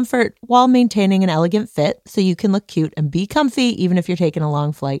of comfort while maintaining an elegant fit, so you can look cute and be comfy even if you're taking a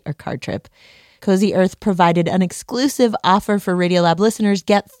long flight or car trip. Cozy Earth provided an exclusive offer for Radiolab listeners.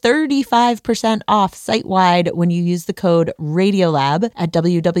 Get 35% off site-wide when you use the code RADIOLAB at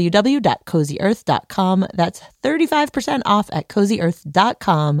www.cozyearth.com. That's 35% off at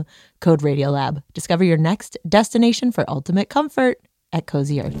cozyearth.com, code RADIOLAB. Discover your next destination for ultimate comfort at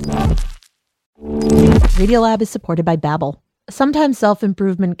Cozy Earth. Radiolab is supported by Babbel. Sometimes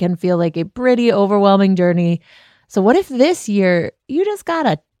self-improvement can feel like a pretty overwhelming journey. So what if this year you just got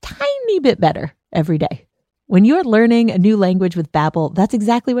a tiny bit better every day? When you're learning a new language with Babbel, that's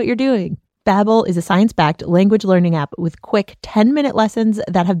exactly what you're doing. Babbel is a science-backed language learning app with quick 10-minute lessons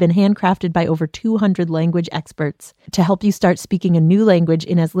that have been handcrafted by over 200 language experts to help you start speaking a new language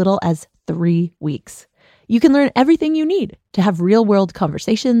in as little as 3 weeks. You can learn everything you need to have real-world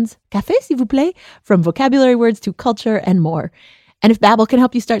conversations, café s'il vous plaît, from vocabulary words to culture and more. And if Babbel can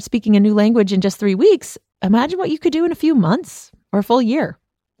help you start speaking a new language in just 3 weeks, imagine what you could do in a few months or a full year.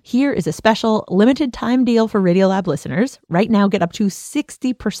 Here is a special limited time deal for Radiolab listeners. Right now, get up to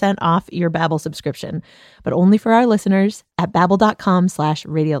 60% off your Babbel subscription, but only for our listeners at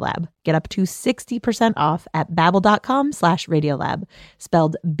babbel.com/Radiolab. Get up to 60% off at babbel.com/Radiolab,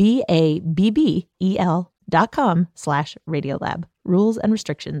 spelled BABBEL.com/Radiolab. Rules and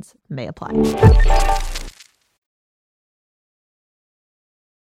restrictions may apply.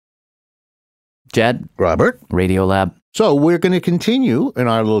 Jed. Robert. Radiolab. So we're going to continue in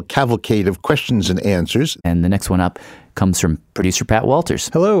our little cavalcade of questions and answers. And the next one up comes from producer Pat Walters.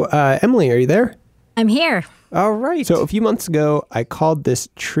 Hello, Emily, are you there? I'm here. All right. So a few months ago, I called this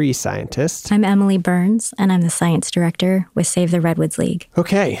tree scientist. I'm Emily Burns, and I'm the science director with Save the Redwoods League.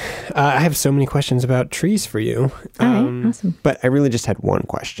 Okay. I have so many questions about trees for you. All right, awesome. But I really just had one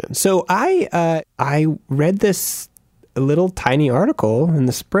question. So I read this little tiny article in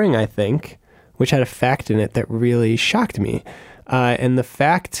the spring, I think, which had a fact in it that really shocked me. And the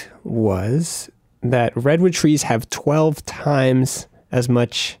fact was that redwood trees have 12 times as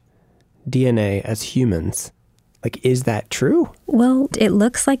much DNA as humans. Like, is that true? Well, it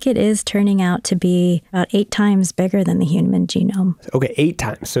looks like it is turning out to be about 8 times bigger than the human genome. Okay, 8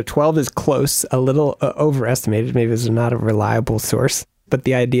 times. So 12 is close, a little overestimated. Maybe this is not a reliable source. But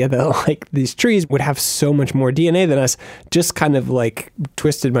the idea that like these trees would have so much more DNA than us just kind of like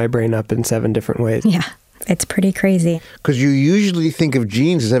twisted my brain up in 7 different ways. Yeah, it's pretty crazy. Because you usually think of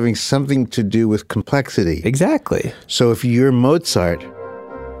genes as having something to do with complexity. Exactly. So if you're Mozart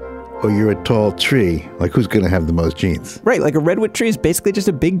or you're a tall tree, like who's going to have the most genes? Right, like a redwood tree is basically just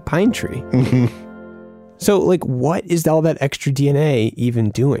a big pine tree. So, like, what is all that extra DNA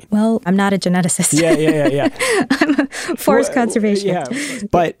even doing? Well, I'm not a geneticist. Yeah. I'm a forest conservationist. Yeah.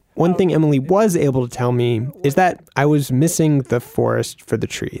 But one thing Emily was able to tell me is that I was missing the forest for the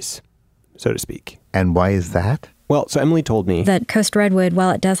trees, so to speak. And why is that? Well, so Emily told me that coast redwood, while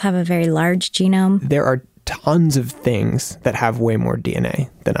it does have a very large genome, there are tons of things that have way more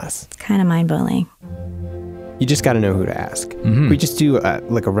DNA than us. It's kind of mind-blowing. You just got to know who to ask. Mm-hmm. We just do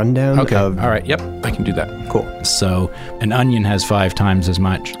like a rundown Okay. of... All right. Yep. I can do that. Cool. So an onion has 5 times as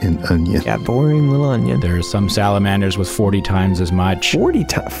much. An onion. Yeah, boring little onion. There's some salamanders with 40 times as much. 40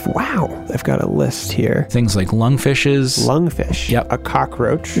 times? Wow. I've got a list here. Things like lungfishes. Lungfish. Yep. A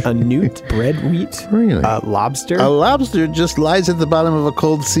cockroach. A newt. Bread wheat. Really? A lobster. A lobster just lies at the bottom of a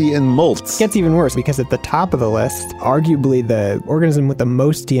cold sea and molts. It gets even worse because at the top of the list, arguably the organism with the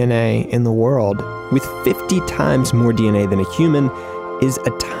most DNA in the world, with 50 times more DNA than a human, is a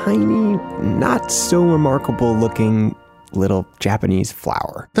tiny, not so remarkable looking little Japanese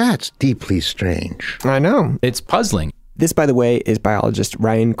flower. That's deeply strange. I know. It's puzzling. This, by the way, is biologist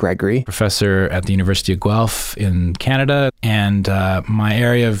Ryan Gregory. Professor at the University of Guelph in Canada. And my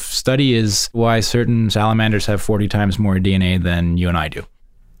area of study is why certain salamanders have 40 times more DNA than you and I do.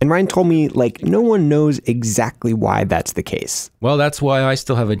 And Ryan told me, like, no one knows exactly why that's the case. Well, that's why I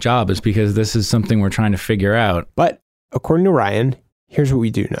still have a job, is because this is something we're trying to figure out. But according to Ryan, here's what we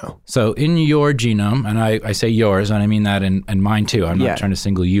do know. So in your genome, and I say yours, and I mean that in mine too. I'm not trying to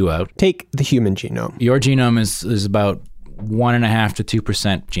single you out. Take the human genome. Your genome is about 1.5% to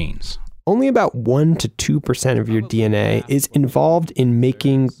 2% genes. Only about 1% to 2% of your DNA is involved in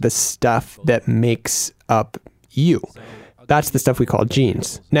making the stuff that makes up you. That's the stuff we call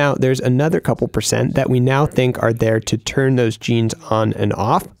genes. Now, there's another couple percent that we now think are there to turn those genes on and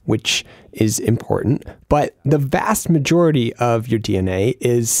off, which is important. But the vast majority of your DNA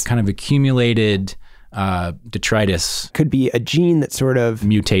is kind of accumulated detritus. Could be a gene that sort of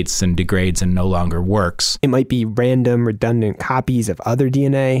mutates and degrades and no longer works. It might be random, redundant copies of other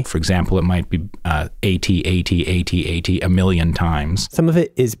DNA. For example, it might be AT a million times. Some of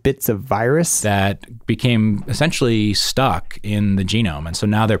it is bits of virus that became essentially stuck in the genome. And so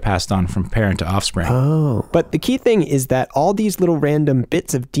now they're passed on from parent to offspring. Oh. But the key thing is that all these little random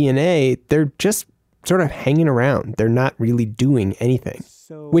bits of DNA, they're just sort of hanging around. They're not really doing anything.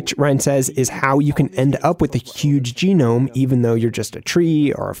 Which, Ryan says, is how you can end up with a huge genome, even though you're just a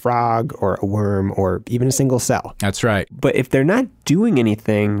tree or a frog or a worm or even a single cell. That's right. But if they're not doing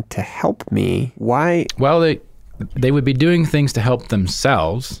anything to help me, why? Well, they would be doing things to help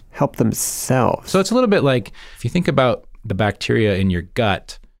themselves. Help themselves. So it's a little bit like, if you think about the bacteria in your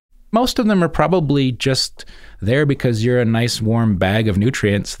gut, most of them are probably just there because you're a nice warm bag of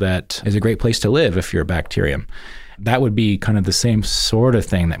nutrients that is a great place to live if you're a bacterium. That would be kind of the same sort of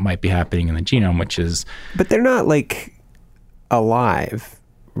thing that might be happening in the genome, which is... But they're not, like, alive,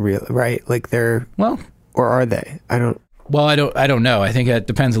 really, right? Like they're... Well... Or are they? I don't know. I think that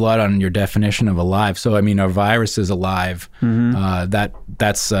depends a lot on your definition of alive. So, I mean, are viruses alive? Mm-hmm.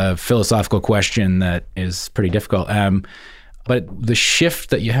 That's a philosophical question that is pretty difficult. But the shift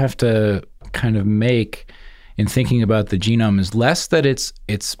that you have to kind of make in thinking about the genome is less that it's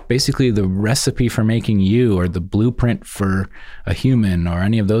basically the recipe for making you or the blueprint for a human or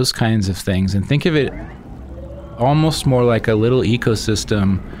any of those kinds of things, and think of it almost more like a little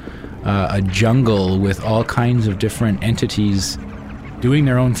ecosystem, a jungle with all kinds of different entities doing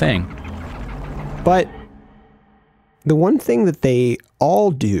their own thing. But the one thing that they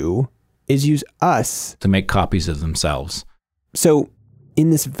all do is use us to make copies of themselves. So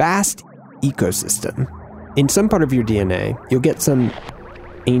in this vast ecosystem, in some part of your DNA, you'll get some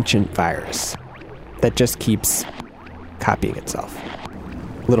ancient virus that just keeps copying itself.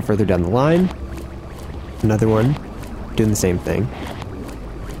 A little further down the line, another one doing the same thing.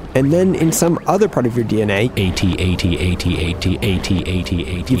 And then in some other part of your DNA,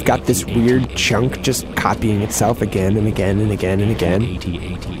 you've got this weird chunk just copying itself again and again and again and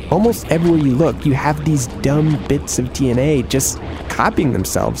again. Almost everywhere you look, you have these dumb bits of DNA just copying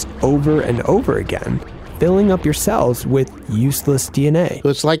themselves over and over again, filling up your cells with useless DNA. So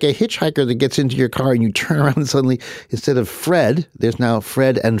it's like a hitchhiker that gets into your car and you turn around and suddenly, instead of Fred, there's now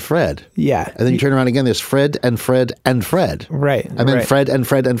Fred and Fred. Yeah. And then you turn around again, there's Fred and Fred and Fred. Right. And then Fred and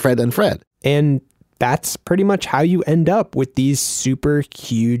Fred and Fred and Fred. And that's pretty much how you end up with these super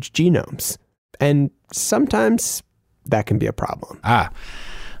huge genomes. And sometimes that can be a problem.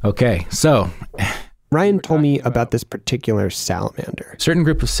 Okay. So Ryan told me about this particular salamander. A certain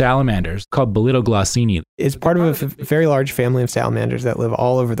group of salamanders called Bolitoglossini. It's part of a very large family of salamanders that live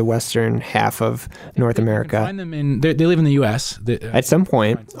all over the western half of North America. Find them they live in the U.S. At some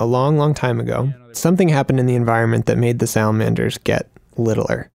point, a long, long time ago, something happened in the environment that made the salamanders get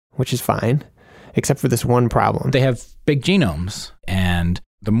littler, which is fine, except for this one problem. They have big genomes, and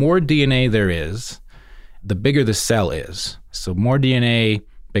the more DNA there is, the bigger the cell is. So more DNA,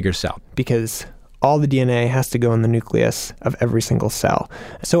 bigger cell. Because all the DNA has to go in the nucleus of every single cell.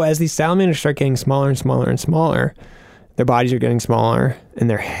 So as these salamanders start getting smaller and smaller and smaller, their bodies are getting smaller and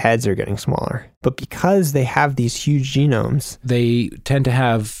their heads are getting smaller. But because they have these huge genomes, they tend to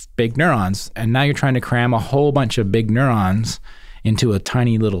have big neurons. And now you're trying to cram a whole bunch of big neurons into a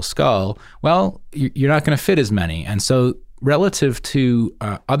tiny little skull. Well, you're not going to fit as many. And so relative to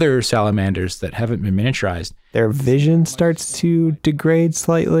other salamanders that haven't been miniaturized, their vision starts to degrade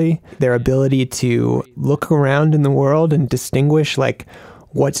slightly. Their ability to look around in the world and distinguish like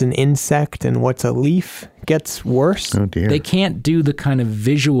what's an insect and what's a leaf gets worse. Oh dear. They can't do the kind of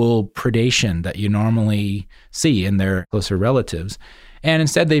visual predation that you normally see in their closer relatives. And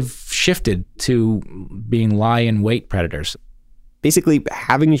instead they've shifted to being lie-in-wait predators. Basically,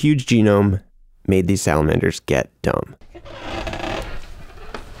 having a huge genome made these salamanders get dumb.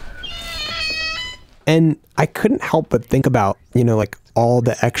 And I couldn't help but think about, like all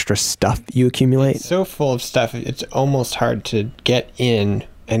the extra stuff you accumulate. It's so full of stuff, it's almost hard to get in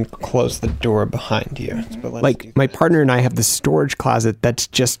and close the door behind you. Like my partner and I have this storage closet that's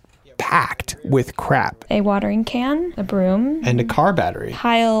just packed with crap. A watering can, a broom, and a car battery.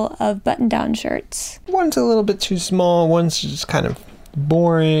 Pile of button-down shirts. One's a little bit too small, one's just kind of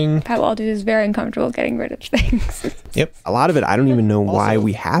boring. Pat Waldo is very uncomfortable getting rid of things. Yep. A lot of it, I don't even know why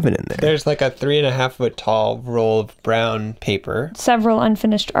we have it in there. There's like a 3.5 foot tall roll of brown paper. Several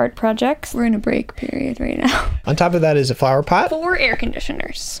unfinished art projects. We're in a break period right now. On top of that is a flower pot. 4 air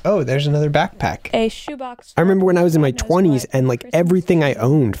conditioners. Oh, there's another backpack. A shoebox. I remember when I was in my 20s and like everything I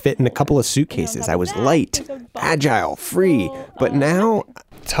owned fit in a couple of suitcases. I was light, agile, free. But now,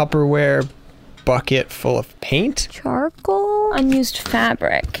 Tupperware bucket full of paint, charcoal, unused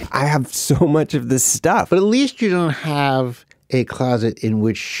fabric. I have so much of this stuff. But at least you don't have a closet in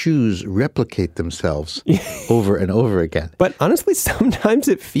which shoes replicate themselves over and over again. But honestly, sometimes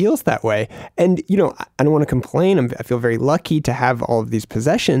it feels that way. And, I don't want to complain. I feel very lucky to have all of these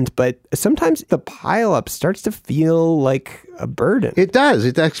possessions, but sometimes the pileup starts to feel like a burden. It does.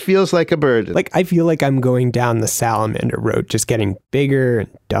 It feels like a burden. Like, I feel like I'm going down the salamander road, just getting bigger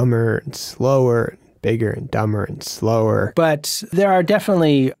and dumber and slower, bigger and dumber and slower. But there are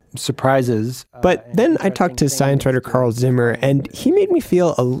definitely surprises. But then I talked to science writer Carl Zimmer, and he made me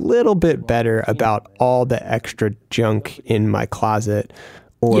feel a little bit better about all the extra junk in my closet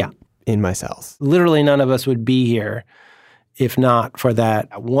or in my cells. Literally none of us would be here if not for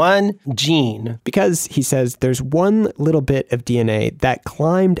that one gene. Because, he says, there's one little bit of DNA that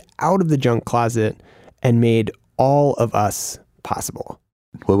climbed out of the junk closet and made all of us possible.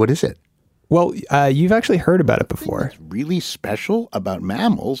 Well, what is it? Well, you've actually heard about it before. What's really special about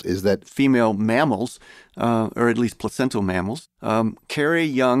mammals is that female mammals or at least placental mammals, carry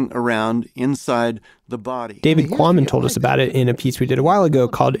young around inside the body. David Quammen told us about it in a piece we did a while ago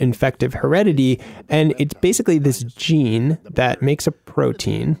called Infective Heredity, and it's basically this gene that makes a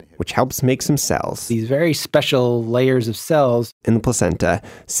protein which helps make some cells. These very special layers of cells in the placenta,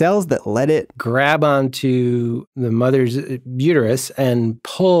 cells that let it grab onto the mother's uterus and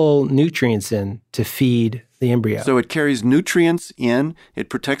pull nutrients in to feed the embryo. So it carries nutrients in, it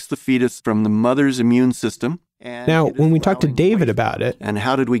protects the fetus from the mother's immune system. Now, when we talked to David about it... And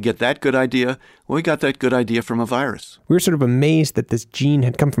how did we get that good idea? Well, we got that good idea from a virus. We were sort of amazed that this gene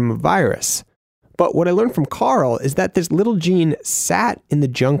had come from a virus. But what I learned from Carl is that this little gene sat in the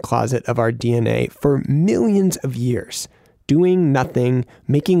junk closet of our DNA for millions of years, doing nothing,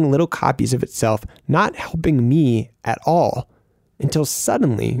 making little copies of itself, not helping me at all. Until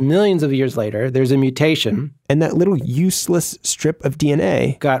suddenly, millions of years later, there's a mutation. And that little useless strip of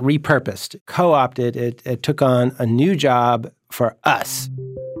DNA got repurposed, co-opted. It took on a new job for us.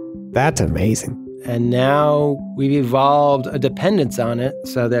 That's amazing. And now we've evolved a dependence on it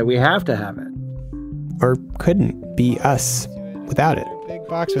so that we have to have it. Or couldn't be us without it. Big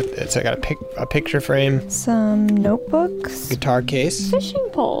box with it. So I got a picture frame. Some notebooks. Guitar case. Fishing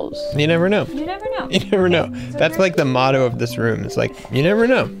poles. You never know. You never know. You never know. That's like the motto of this room. It's like, you never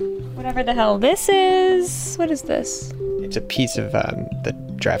know. Whatever the hell this is. What is this? It's a piece of the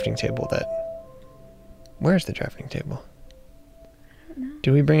drafting table that... Where's the drafting table? I don't know.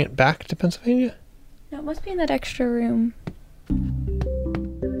 Did we bring it back to Pennsylvania? No, it must be in that extra room. Who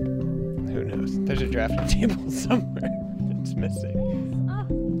knows? There's a drafting table somewhere. It's missing. Oh,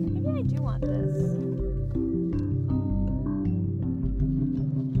 maybe I do want this.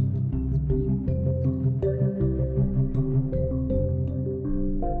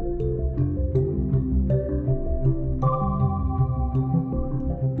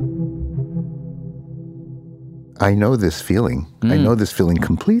 I know this feeling. I know this feeling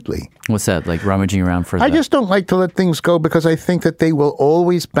completely. What's that, like rummaging around for I just don't like to let things go because I think that they will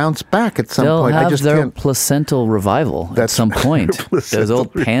always bounce back at some point. They'll I just have their can't. placental revival at some point. Those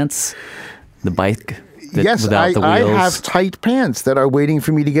old pants, the bike Yes, without the wheels. I have tight pants that are waiting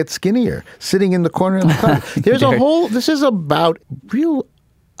for me to get skinnier, sitting in the corner of the closet. There's a whole, this is about real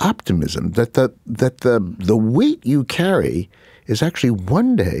optimism that the weight you carry is actually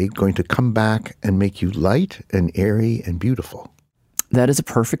one day going to come back and make you light and airy and beautiful. That is a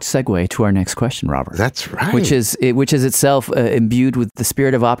perfect segue to our next question, Robert. That's right. Which is itself imbued with the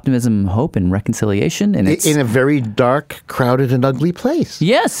spirit of optimism, hope, and reconciliation. And it's in a very dark, crowded, and ugly place.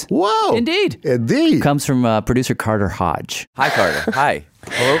 Yes. Whoa. Indeed. Comes from producer Carter Hodge. Hi, Carter. Hi.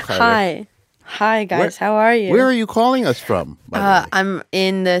 Hello, Carter. Hi, guys. How are you? Where are you calling us from? I'm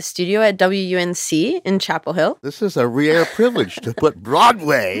in the studio at WUNC in Chapel Hill. This is a rare privilege to put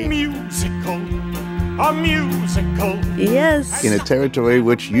Broadway a musical. Yes. In a territory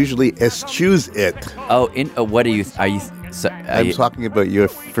which usually eschews it. Oh, what are you? I'm talking about your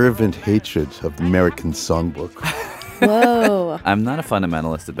fervent hatred of the American songbook. Whoa. I'm not a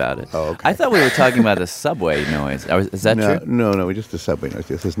fundamentalist about it. Oh, okay. I thought we were talking about the subway noise. Is that true? No, just the subway noise.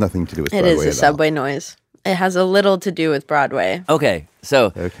 This has nothing to do with Broadway. It is a subway noise. It has a little to do with Broadway. Okay.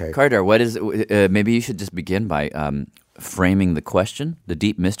 So, Carter, what is? Maybe you should just begin by framing the question, the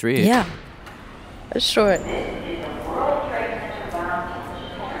deep mystery. Yeah. Sure.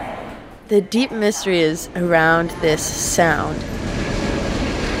 The deep mystery is around this sound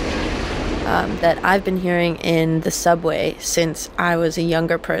that I've been hearing in the subway since I was a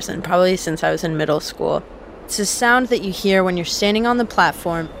younger person, probably since I was in middle school. It's a sound that you hear when you're standing on the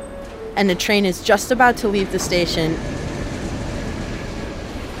platform and the train is just about to leave the station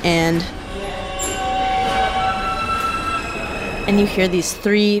and you hear these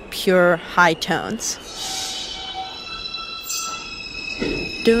three pure high tones.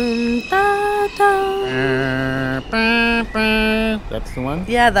 Doom, da, da. That's the one?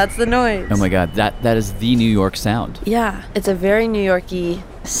 Yeah, that's the noise. Oh my God, that is the New York sound. Yeah, it's a very New York-y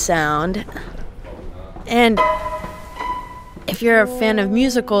sound. And if you're a fan of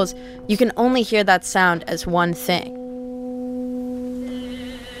musicals, you can only hear that sound as one thing.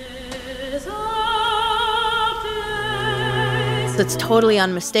 It's totally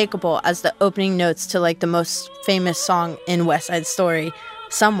unmistakable as the opening notes to like the most famous song in West Side Story,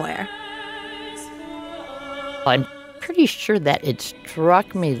 Somewhere. I'm pretty sure that it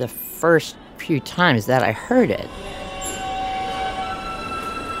struck me the first few times that I heard it.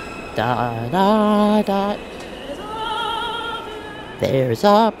 Da da da. There's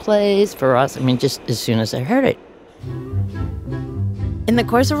a place for us. I mean, just as soon as I heard it. In the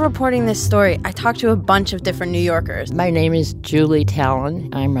course of reporting this story, I talked to a bunch of different New Yorkers. My name is Julie Talon.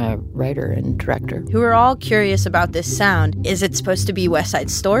 I'm a writer and director. Who are all curious about this sound. Is it supposed to be West Side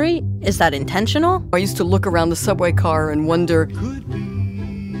Story? Is that intentional? I used to look around the subway car and wonder,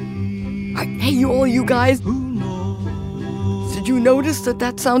 hey, all you guys, did you notice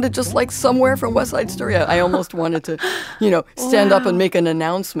that sounded just like somewhere from West Side Story? I almost wanted to, stand up and make an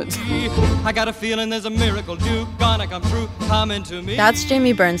announcement. I got a feeling there's a miracle due, gonna come through, coming to me. That's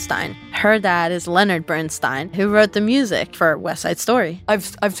Jamie Bernstein. Her dad is Leonard Bernstein, who wrote the music for West Side Story.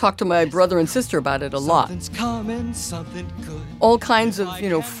 I've talked to my brother and sister about it a lot. Something's coming, something good. All kinds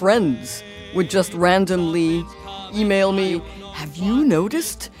of, friends would just randomly email me, have you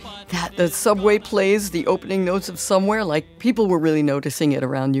noticed that the subway plays the opening notes of Somewhere? Like, people were really noticing it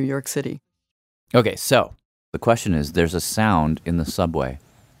around New York City. Okay, so the question is, there's a sound in the subway.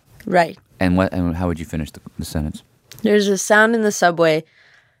 Right. And how would you finish the sentence? There's a sound in the subway.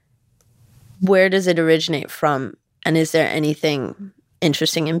 Where does it originate from? And is there anything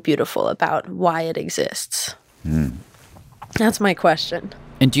interesting and beautiful about why it exists? That's my question.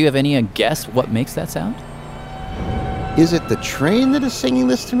 And do you have any guess what makes that sound? Is it the train that is singing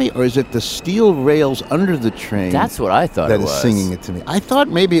this to me, or is it the steel rails under the train? That's what I thought that it was. That is singing it to me. I thought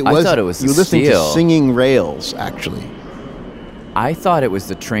maybe it was. I thought it was you were listening to singing rails, actually. I thought it was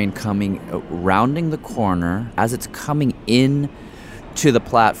the train coming, rounding the corner. As it's coming in to the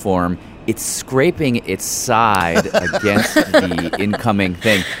platform, it's scraping its side against the incoming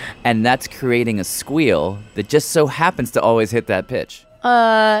thing. And that's creating a squeal that just so happens to always hit that pitch.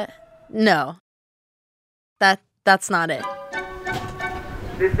 No. That's not it.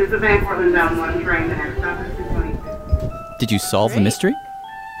 This is the Van Cortlandt Bound 1 train. The next stop is 222. Did you solve the mystery?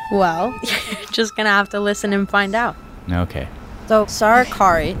 Well, you're just going to have to listen and find out. Okay. So Sarah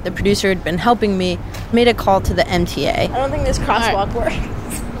Kari, the producer who'd been helping me, made a call to the MTA. I don't think this crosswalk works.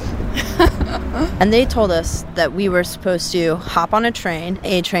 And they told us that we were supposed to hop on a train,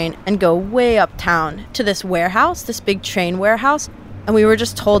 and go way uptown to this warehouse, this big train warehouse. And we were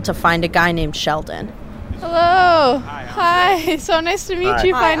just told to find a guy named Sheldon. Hello. Hi. So nice to meet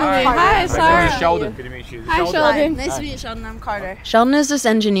you finally. Hi, Sarah. Sheldon. Good to meet you. Hi, Sheldon. Nice to meet you, Sheldon. I'm Carter. Sheldon is this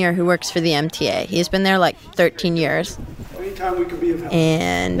engineer who works for the MTA. He's been there like 13 years. Anytime we can be of help.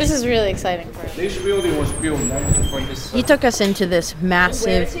 And this is really exciting for us. This building was built in 1946. He took us into this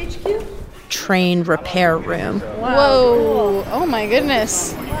massive train repair room. Whoa. Oh my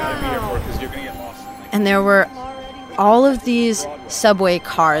goodness. And there were all of these subway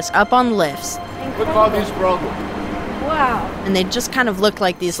cars up on lifts. Look at all these problems. Wow. And they just kind of look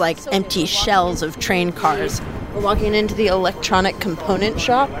like these empty shells of train cars. We're walking into the electronic component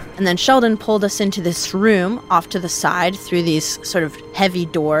shop, and then Sheldon pulled us into this room off to the side through these sort of heavy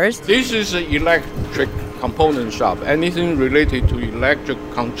doors. This is an electric component shop. Anything related to electric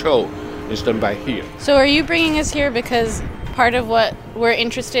control is done by here. So are you bringing us here because part of what we're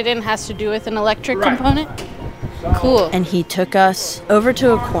interested in has to do with an electric component? Cool. And he took us over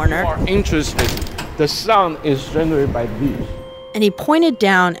to a corner. Interested. The sound is generated by these. And he pointed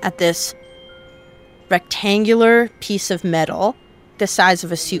down at this rectangular piece of metal the size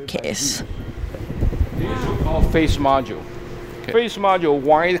of a suitcase. These are called phase module. Okay. Phase module,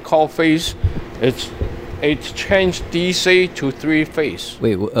 why called phase? It's changed DC to 3-phase.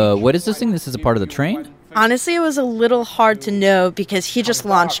 Wait, what is this thing? This is a part of the train? Honestly, it was a little hard to know because he just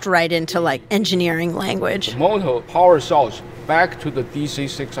launched right into engineering language. Motor power source back to the DC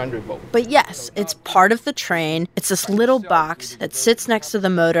 600 volt. But yes, it's part of the train. It's this little box that sits next to the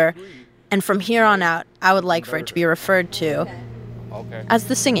motor. And from here on out, I would like for it to be referred to as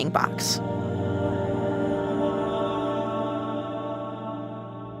the singing box.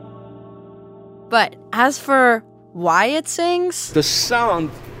 But as for why it sings, the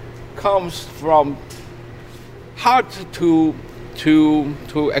sound comes from hard to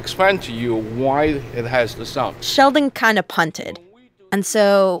explain to you why it has the sound. Sheldon kind of punted. And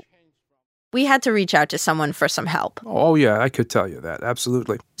so we had to reach out to someone for some help. Oh, yeah, I could tell you that.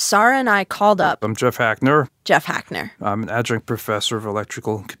 Absolutely. Sarah and I called up. I'm Jeff Hackner. Jeff Hackner. I'm an adjunct professor of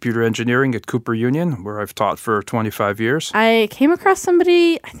electrical and computer engineering at Cooper Union, where I've taught for 25 years. I came across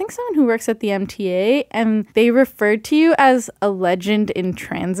somebody, I think someone who works at the MTA, and they referred to you as a legend in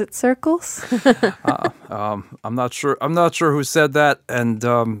transit circles. I'm not sure who said that and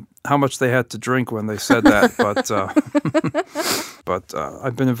how much they had to drink when they said that, but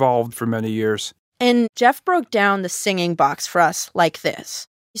I've been involved for many years. And Jeff broke down the singing box for us like this.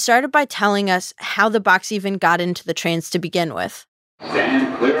 He started by telling us how the box even got into the trains to begin with.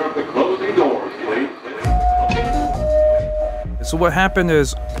 Stand clear of the closing doors, please. So what happened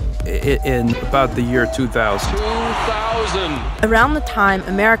is, in about the year 2000. 2000. Around the time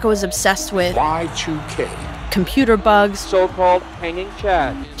America was obsessed with Y2K. computer bugs, So-called hanging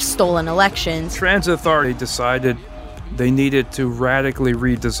chad. stolen elections, Transit Authority decided they needed to radically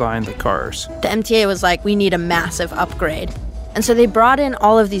redesign the cars. the MTA was like, we need a massive upgrade. And so they brought in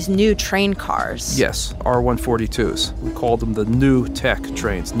all of these new train cars. Yes, R142s. We called them the new tech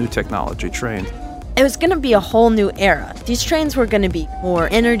trains, new technology train. It was going to be a whole new era. These trains were going to be more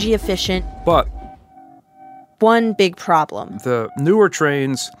energy efficient. But one big problem. The newer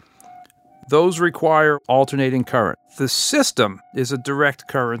trains, those require alternating current. The system is a direct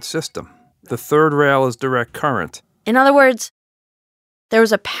current system. The third rail is direct current. In other words, there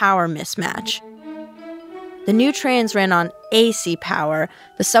was a power mismatch. The new trains ran on AC power.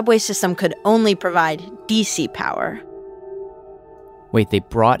 The subway system could only provide DC power. Wait, they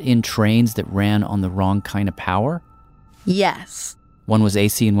brought in trains that ran on the wrong kind of power? Yes. One was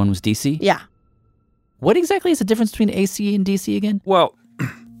AC and one was DC? Yeah. What exactly is the difference between AC and DC again? Well,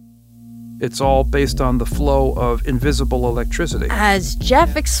 it's all based on the flow of invisible electricity. As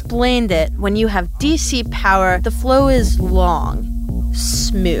Jeff explained it, when you have DC power, the flow is long,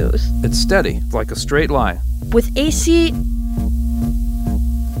 smooth. It's steady, like a straight line. With AC,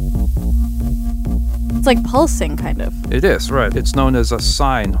 it's like pulsing, kind of. It is, right. It's known as a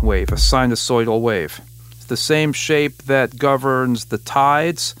sine wave, a sinusoidal wave. It's the same shape that governs the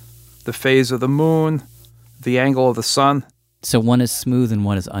tides, the phase of the moon, the angle of the sun. So one is smooth and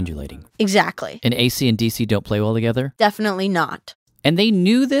one is undulating. Exactly. And AC and DC don't play well together? Definitely not. And they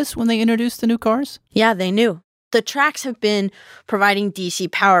knew this when they introduced the new cars? Yeah, they knew. The tracks have been providing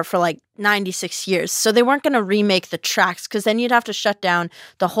DC power for like 96 years, so they weren't going to remake the tracks because then you'd have to shut down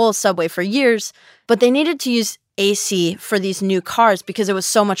the whole subway for years. But they needed to use AC for these new cars because it was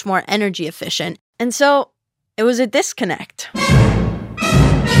so much more energy efficient. And so it was a disconnect.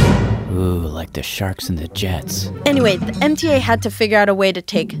 Ooh, like the sharks and the jets. Anyway, the MTA had to figure out a way to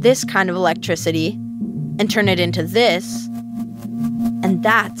take this kind of electricity and turn it into this. And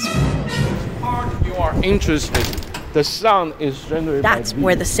that's You are interested. The sound is generated That's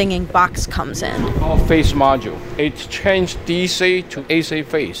where the singing box comes in. called phase module. It changed DC to AC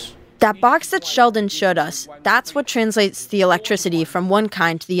phase. That box that Sheldon showed us, that's what translates the electricity from one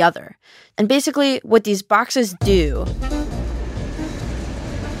kind to the other. And basically, what these boxes do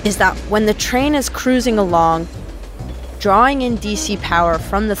is that when the train is cruising along, drawing in DC power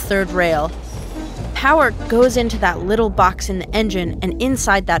from the third rail, power goes into that little box in the engine, and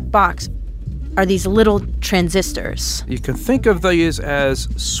inside that box are these little transistors. You can think of these as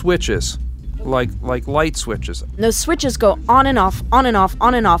switches, like light switches. And those switches go on and off, on and off,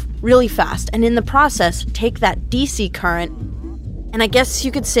 on and off really fast, and in the process, take that DC current, and I guess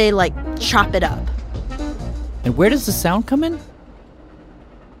you could say, like, chop it up. And where does the sound come in?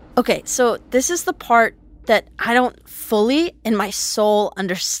 Okay, so this is the part that I don't fully, in my soul,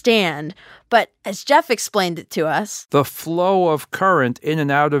 understand, but as Jeff explained it to us, The flow of current in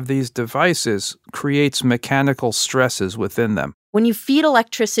and out of these devices creates mechanical stresses within them. when you feed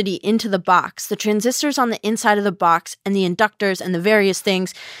electricity into the box, the transistors on the inside of the box and the inductors and the various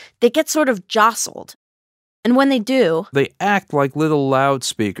things, they get sort of jostled. And when they do, They act like little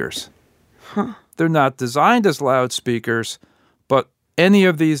loudspeakers. They're not designed as loudspeakers, but any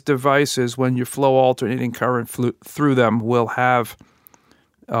of these devices, when you flow alternating current through them, will have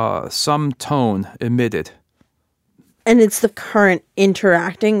some tone emitted. and it's the current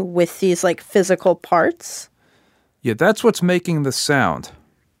interacting with these like physical parts. Yeah, that's what's making the sound.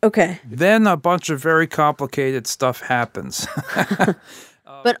 Okay. Then a bunch of very complicated stuff happens.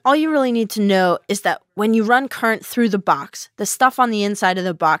 But all you really need to know is that when you run current through the box, the stuff on the inside of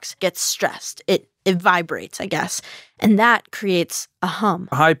the box gets stressed. It vibrates, I guess. And that creates a hum.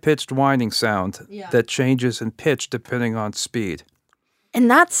 A high-pitched whining sound that changes in pitch depending on speed. And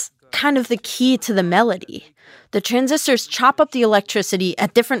that's kind of the key to the melody. The transistors chop up the electricity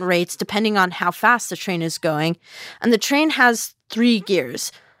at different rates depending on how fast the train is going. And the train has 3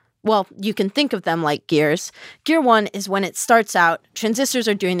 gears. Well, you can think of them like gears. Gear 1 is when it starts out, transistors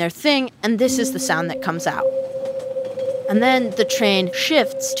are doing their thing, and this is the sound that comes out. And then the train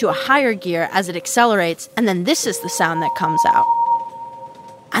shifts to a higher gear as it accelerates, and then this is the sound that comes out.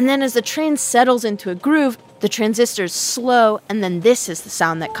 And then as the train settles into a groove, the transistors slow, and then this is the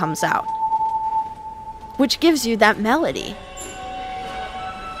sound that comes out, which gives you that melody.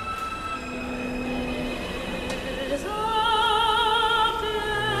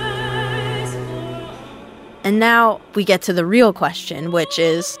 And now we get to the real question, which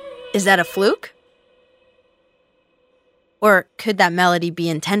is that a fluke? Or could that melody be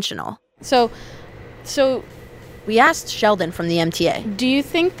intentional? So we asked Sheldon from the MTA. Do you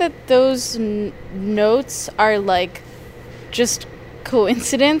think that those notes are like just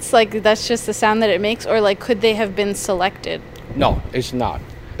coincidence? Like, that's just the sound that it makes? Or, like, could they have been selected? No, it's not.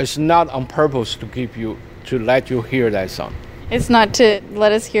 It's not on purpose to let you hear that sound. It's not to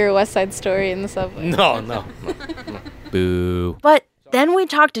let us hear a West Side Story in the subway. No. Boo. But then we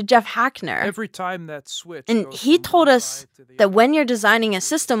talked to Jeff Hackner. Every time that switch. And he told us that when you're designing a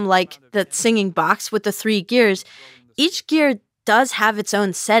system like the singing box with the 3 gears, each gear does have its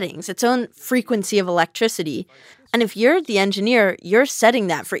own settings, its own frequency of electricity. And if you're the engineer, you're setting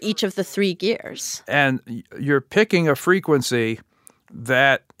that for each of the 3 gears. And you're picking a frequency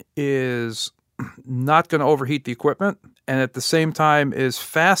that is not going to overheat the equipment and at the same time is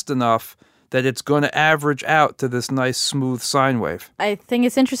fast enough that it's going to average out to this nice smooth sine wave. I think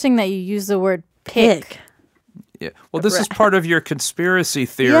it's interesting that you use the word pick. Yeah. Well, this is part of your conspiracy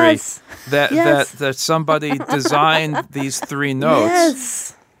theory that somebody designed these 3 notes.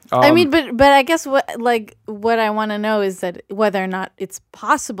 Yes. I mean, but I guess what I want to know is that whether or not it's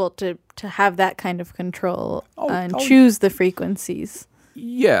possible to have that kind of control and choose the frequencies.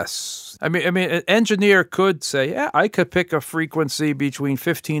 Yes. I mean, an engineer could say, yeah, I could pick a frequency between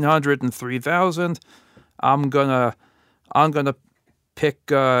 1,500 and 3,000. I'm gonna pick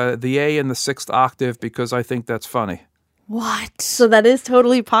the A in the 6th octave because I think that's funny. What? So that is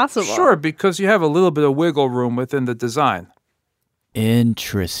totally possible. Sure, because you have a little bit of wiggle room within the design.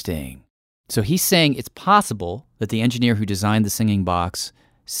 Interesting. So he's saying it's possible that the engineer who designed the singing box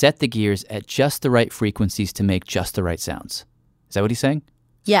set the gears at just the right frequencies to make just the right sounds. Is that what he's saying?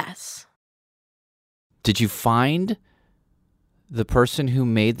 Yes. Did you find the person who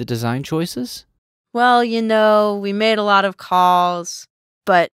made the design choices? Well, we made a lot of calls,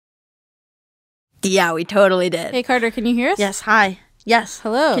 but yeah, we totally did. Hey, Carter, can you hear us? Yes, hi. Yes.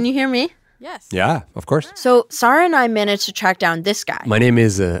 Hello. Can you hear me? Yes. Yeah, of course. So Sarah and I managed to track down this guy. My name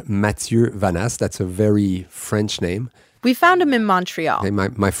is Mathieu Vanas. That's a very French name. We found him in Montreal. Hey,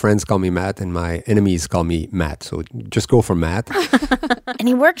 my friends call me Matt and my enemies call me Matt. So just go for Matt. And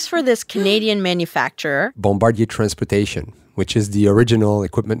he works for this Canadian manufacturer, Bombardier Transportation, which is the original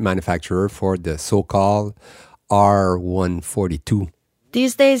equipment manufacturer for the so-called R142.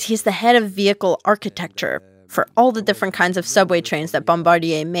 These days, he's the head of vehicle architecture for all the different kinds of subway trains that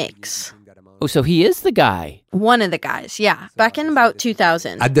Bombardier makes. Oh, so he is the guy. One of the guys, yeah. Back in about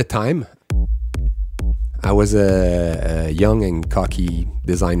 2000. At the time, I was a young and cocky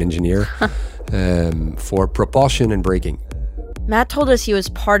design engineer for propulsion and braking. Matt told us he was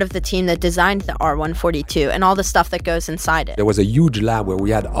part of the team that designed the R142 and all the stuff that goes inside it. There was a huge lab where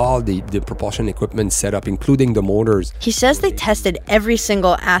we had all the propulsion equipment set up, including the motors. He says they tested every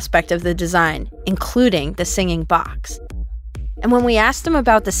single aspect of the design, including the singing box. And when we asked him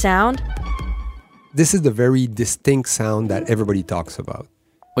about the sound... This is the very distinct sound that everybody talks about.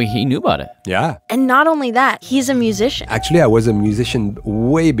 Wait, he knew about it? Yeah. And not only that, he's a musician. Actually, I was a musician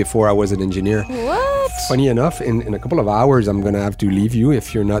way before I was an engineer. What? Funny enough, in a couple of hours, I'm going to have to leave you,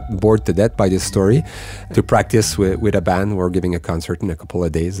 if you're not bored to death by this story, to practice with a band. We're giving a concert in a couple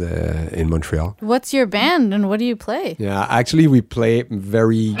of days in Montreal. What's your band and what do you play? Yeah, actually, we play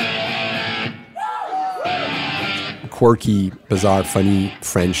very quirky, bizarre, funny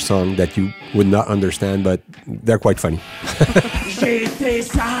French song that you would not understand, but they're quite funny. J'étais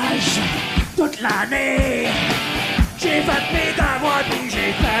sage toute l'année. J'ai fait mes devoirs puis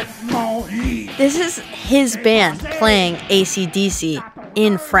j'ai fait mon lit. This is his band playing AC/DC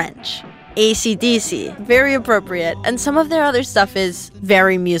in French. AC/DC, very appropriate. And some of their other stuff is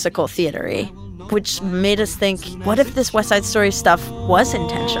very musical theatery, which made us think, what if this West Side Story stuff was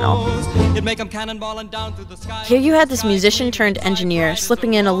intentional? Here you had this musician turned engineer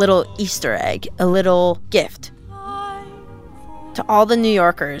slipping in a little Easter egg, a little gift to all the New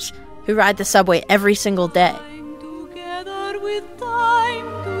Yorkers who ride the subway every single day.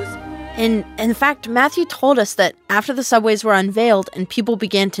 And in fact, Matthew told us that after the subways were unveiled and people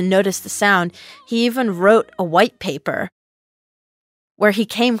began to notice the sound, he even wrote a white paper where he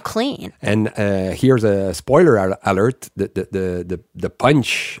came clean. And here's a spoiler alert. The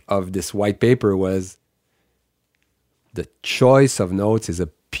punch of this white paper was the choice of notes is a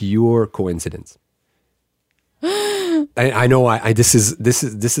pure coincidence. I know. This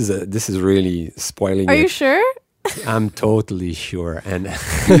is really spoiling. Are you sure? I'm totally sure. And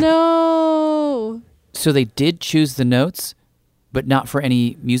no. So they did choose the notes, but not for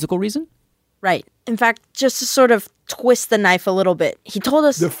any musical reason? Right. In fact, just to sort of twist the knife a little bit. He told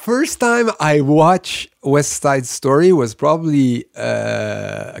us... The first time I watched West Side Story was probably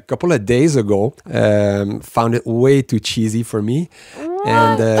a couple of days ago. Found it way too cheesy for me.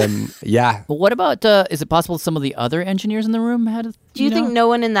 And yeah. But what about, is it possible some of the other engineers in the room had? Do you think no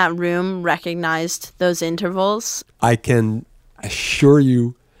one in that room recognized those intervals? I can assure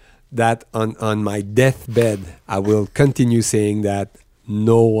you that on my deathbed, I will continue saying that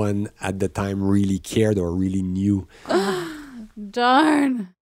no one at the time really cared or really knew.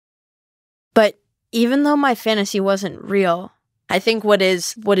 Darn. But even though my fantasy wasn't real, I think what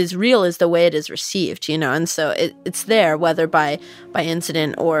is real is the way it is received, you know, and so it's there, whether by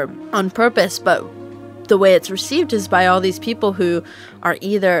incident or on purpose, but the way it's received is by all these people who are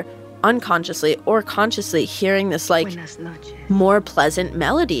either unconsciously or consciously hearing this like more pleasant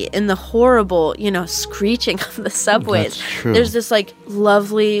melody in the horrible, you know, screeching of the subways. That's true. There's this like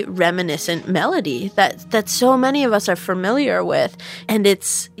lovely reminiscent melody that so many of us are familiar with, and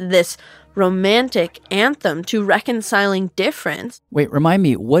it's this romantic anthem to reconciling difference. Wait, remind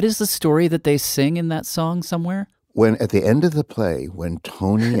me, what is the story that they sing in that song somewhere? When at the end of the play, when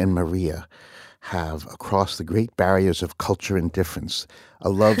Tony and Maria have, across the great barriers of culture and difference, a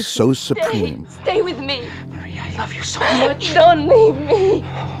love so supreme. Stay with me. Maria, I love you so much. Don't leave me.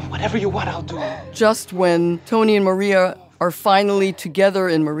 Whatever you want, I'll do. Just when Tony and Maria are finally together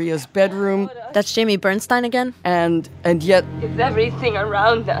in Maria's bedroom. That's Jamie Bernstein again? And yet... It's everything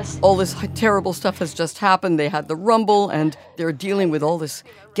around us. All this terrible stuff has just happened. They had the rumble, and they're dealing with all this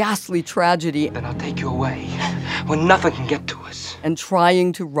ghastly tragedy. Then I'll take you away, when nothing can get to us. And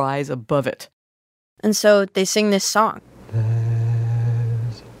trying to rise above it. And so they sing this song.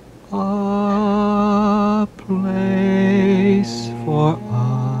 There's a place for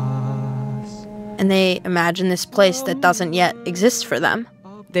us. And they imagine this place that doesn't yet exist for them.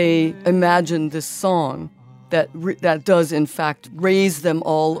 They imagine this song that does, in fact, raise them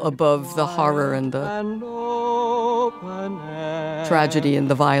all above the horror and the tragedy and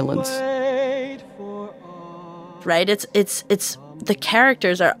the violence. Right? It's the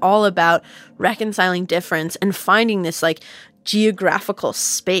characters are all about reconciling difference and finding this like geographical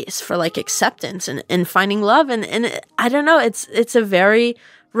space for like acceptance and finding love and I don't know, it's a very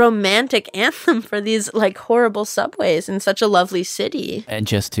romantic anthem for these like horrible subways in such a lovely city. And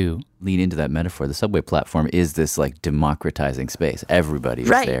just to lean into that metaphor, the subway platform is this like democratizing space. Everybody is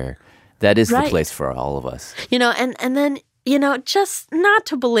there. That is the place for all of us. You know, and then, you know, just not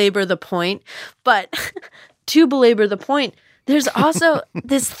to belabor the point, but to belabor the point, there's also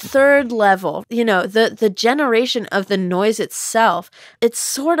this third level, you know, the generation of the noise itself. It's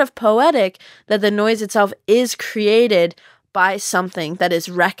sort of poetic that the noise itself is created by something that is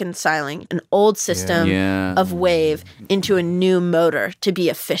reconciling an old system of wave into a new motor to be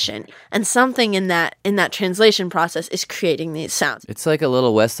efficient. And something in that translation process is creating these sounds. It's like a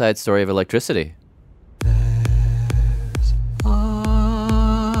little West Side Story of electricity. There's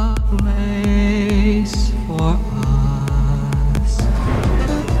a place for us.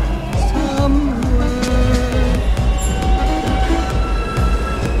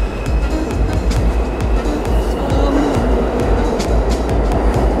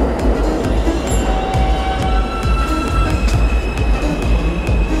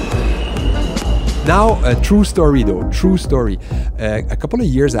 Now, a true story though, true story. A couple of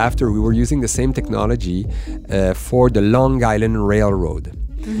years after, we were using the same technology for the Long Island Railroad.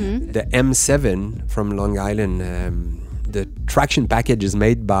 Mm-hmm. The M7 from Long Island, the traction package is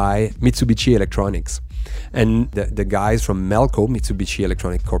made by Mitsubishi Electronics. And the guys from Melco, Mitsubishi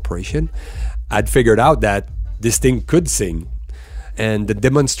Electronic Corporation, had figured out that this thing could sing. And the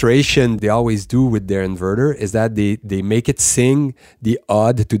demonstration they always do with their inverter is that they make it sing the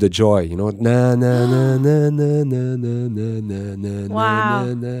ode to the joy. You know, na na na na na na na na na. Wow,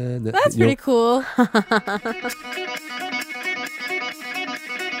 na, na, na. That's pretty cool.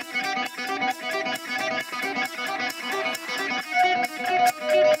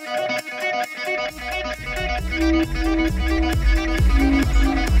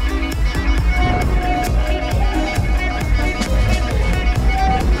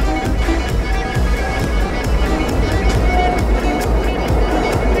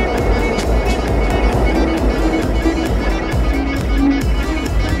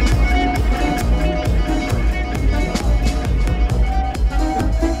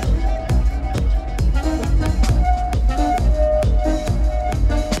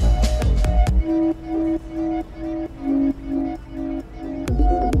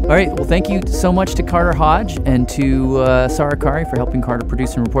 All right, well, thank you so much to Carter Hodge and to Sarah Qari for helping Carter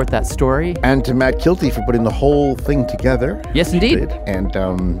produce and report that story. And to Matt Kilty for putting the whole thing together. Yes, indeed.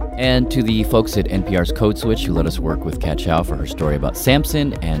 And to the folks at NPR's Code Switch who let us work with Kat Chow for her story about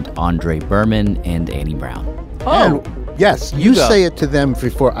Samson, and Andre Berman and Annie Brown. Oh! Yes, you go. say it to them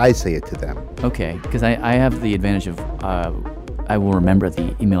before I say it to them. Okay, because I have the advantage of I will remember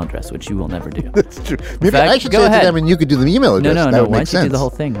the email address, which you will never do. That's true. Maybe I should say it to them and you could do the email address. No. That would Why make don't you do sense. the whole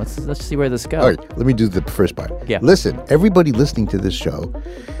thing? Let's see where this goes. All right, let me do the first part. Yeah. Listen, everybody listening to this show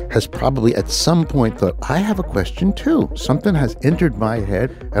has probably at some point thought, I have a question too. Something has entered my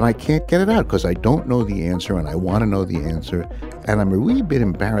head and I can't get it out because I don't know the answer and I want to know the answer. And I'm a wee bit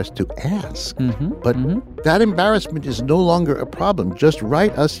embarrassed to ask. But that embarrassment is no longer a problem. Just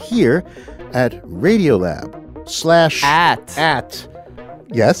write us here at Radiolab / at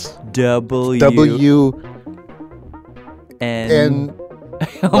yes W N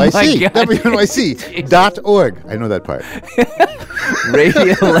Oh my God. WNYC.org. I know that part.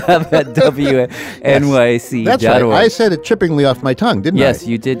 Radiolab at WNYC.org. That's right. I said it trippingly off my tongue, didn't I? Yes,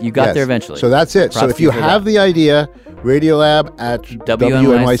 you did. You got there eventually. So that's it. So if you have the idea, Radiolab at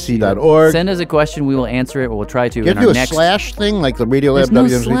WNYC.org. Send us a question. We will answer it. We'll try to. You have to do a slash thing like the Radiolab. There's no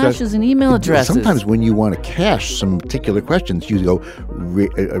slashes in email addresses. Sometimes when you want to cache some particular questions, you go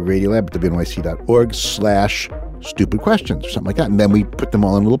Radiolab at WNYC.org / stupid questions or something like that. And then we put them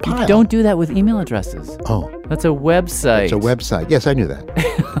all in a little pile. Don't do that with email addresses. Oh. That's a website. It's a website. Yes, I knew that.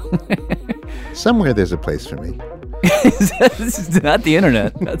 Somewhere there's a place for me. This is not the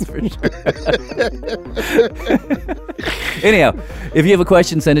internet, that's for sure. Anyhow, if you have a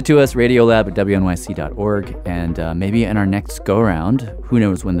question, send it to us, Radiolab at WNYC.org. And maybe in our next go-around, who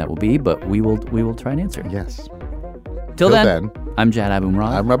knows when that will be, but we will try and answer. Yes. Till then, I'm Jad Abumrad.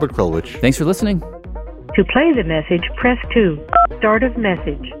 I'm Robert Krulwich. Thanks for listening. To play the message, press 2. Start of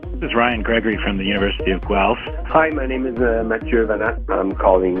message. This is Ryan Gregory from the University of Guelph. Hi, my name is Mathieu Vanat. I'm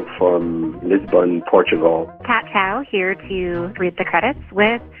calling from Lisbon, Portugal. Kat Chow here to read the credits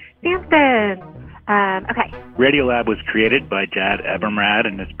with Samson. Okay. Radiolab was created by Jad Abumrad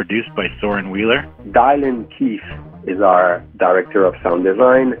and is produced by Soren Wheeler. Dylan Keefe is our director of sound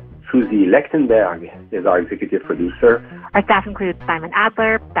design. Susie Lechtenberg is our executive producer. Our staff includes Simon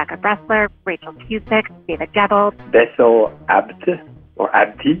Adler, Becca Bressler, Rachel Cusick, David Jebel, Bessel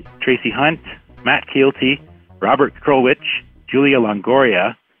Abdi, Tracy Hunt, Matt Keelty, Robert Krulwich, Julia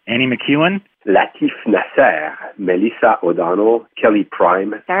Longoria, Annie McEwen, Latif Nasser, Melissa O'Donnell, Kelly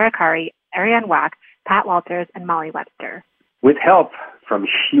Prime, Sarah Kari, Ariane Wack, Pat Walters, and Molly Webster. With help from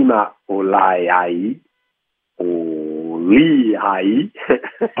Shima Olaiai,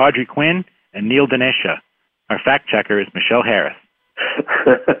 Audrey Quinn, and Neil Dinesha. Our fact checker is Michelle Harris.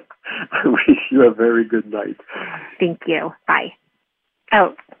 I wish you a very good night. Thank you. Bye.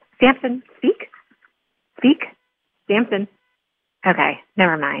 Oh, Samson, speak? Speak? Samson? Okay,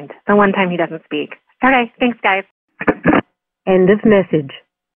 never mind. The one time he doesn't speak. Okay, thanks, guys. End of message.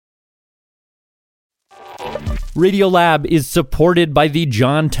 Radiolab is supported by the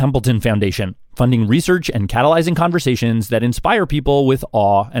John Templeton Foundation, funding research and catalyzing conversations that inspire people with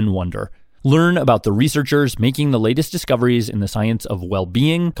awe and wonder. Learn about the researchers making the latest discoveries in the science of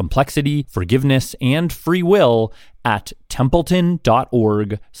well-being, complexity, forgiveness, and free will at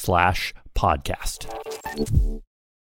templeton.org/podcast.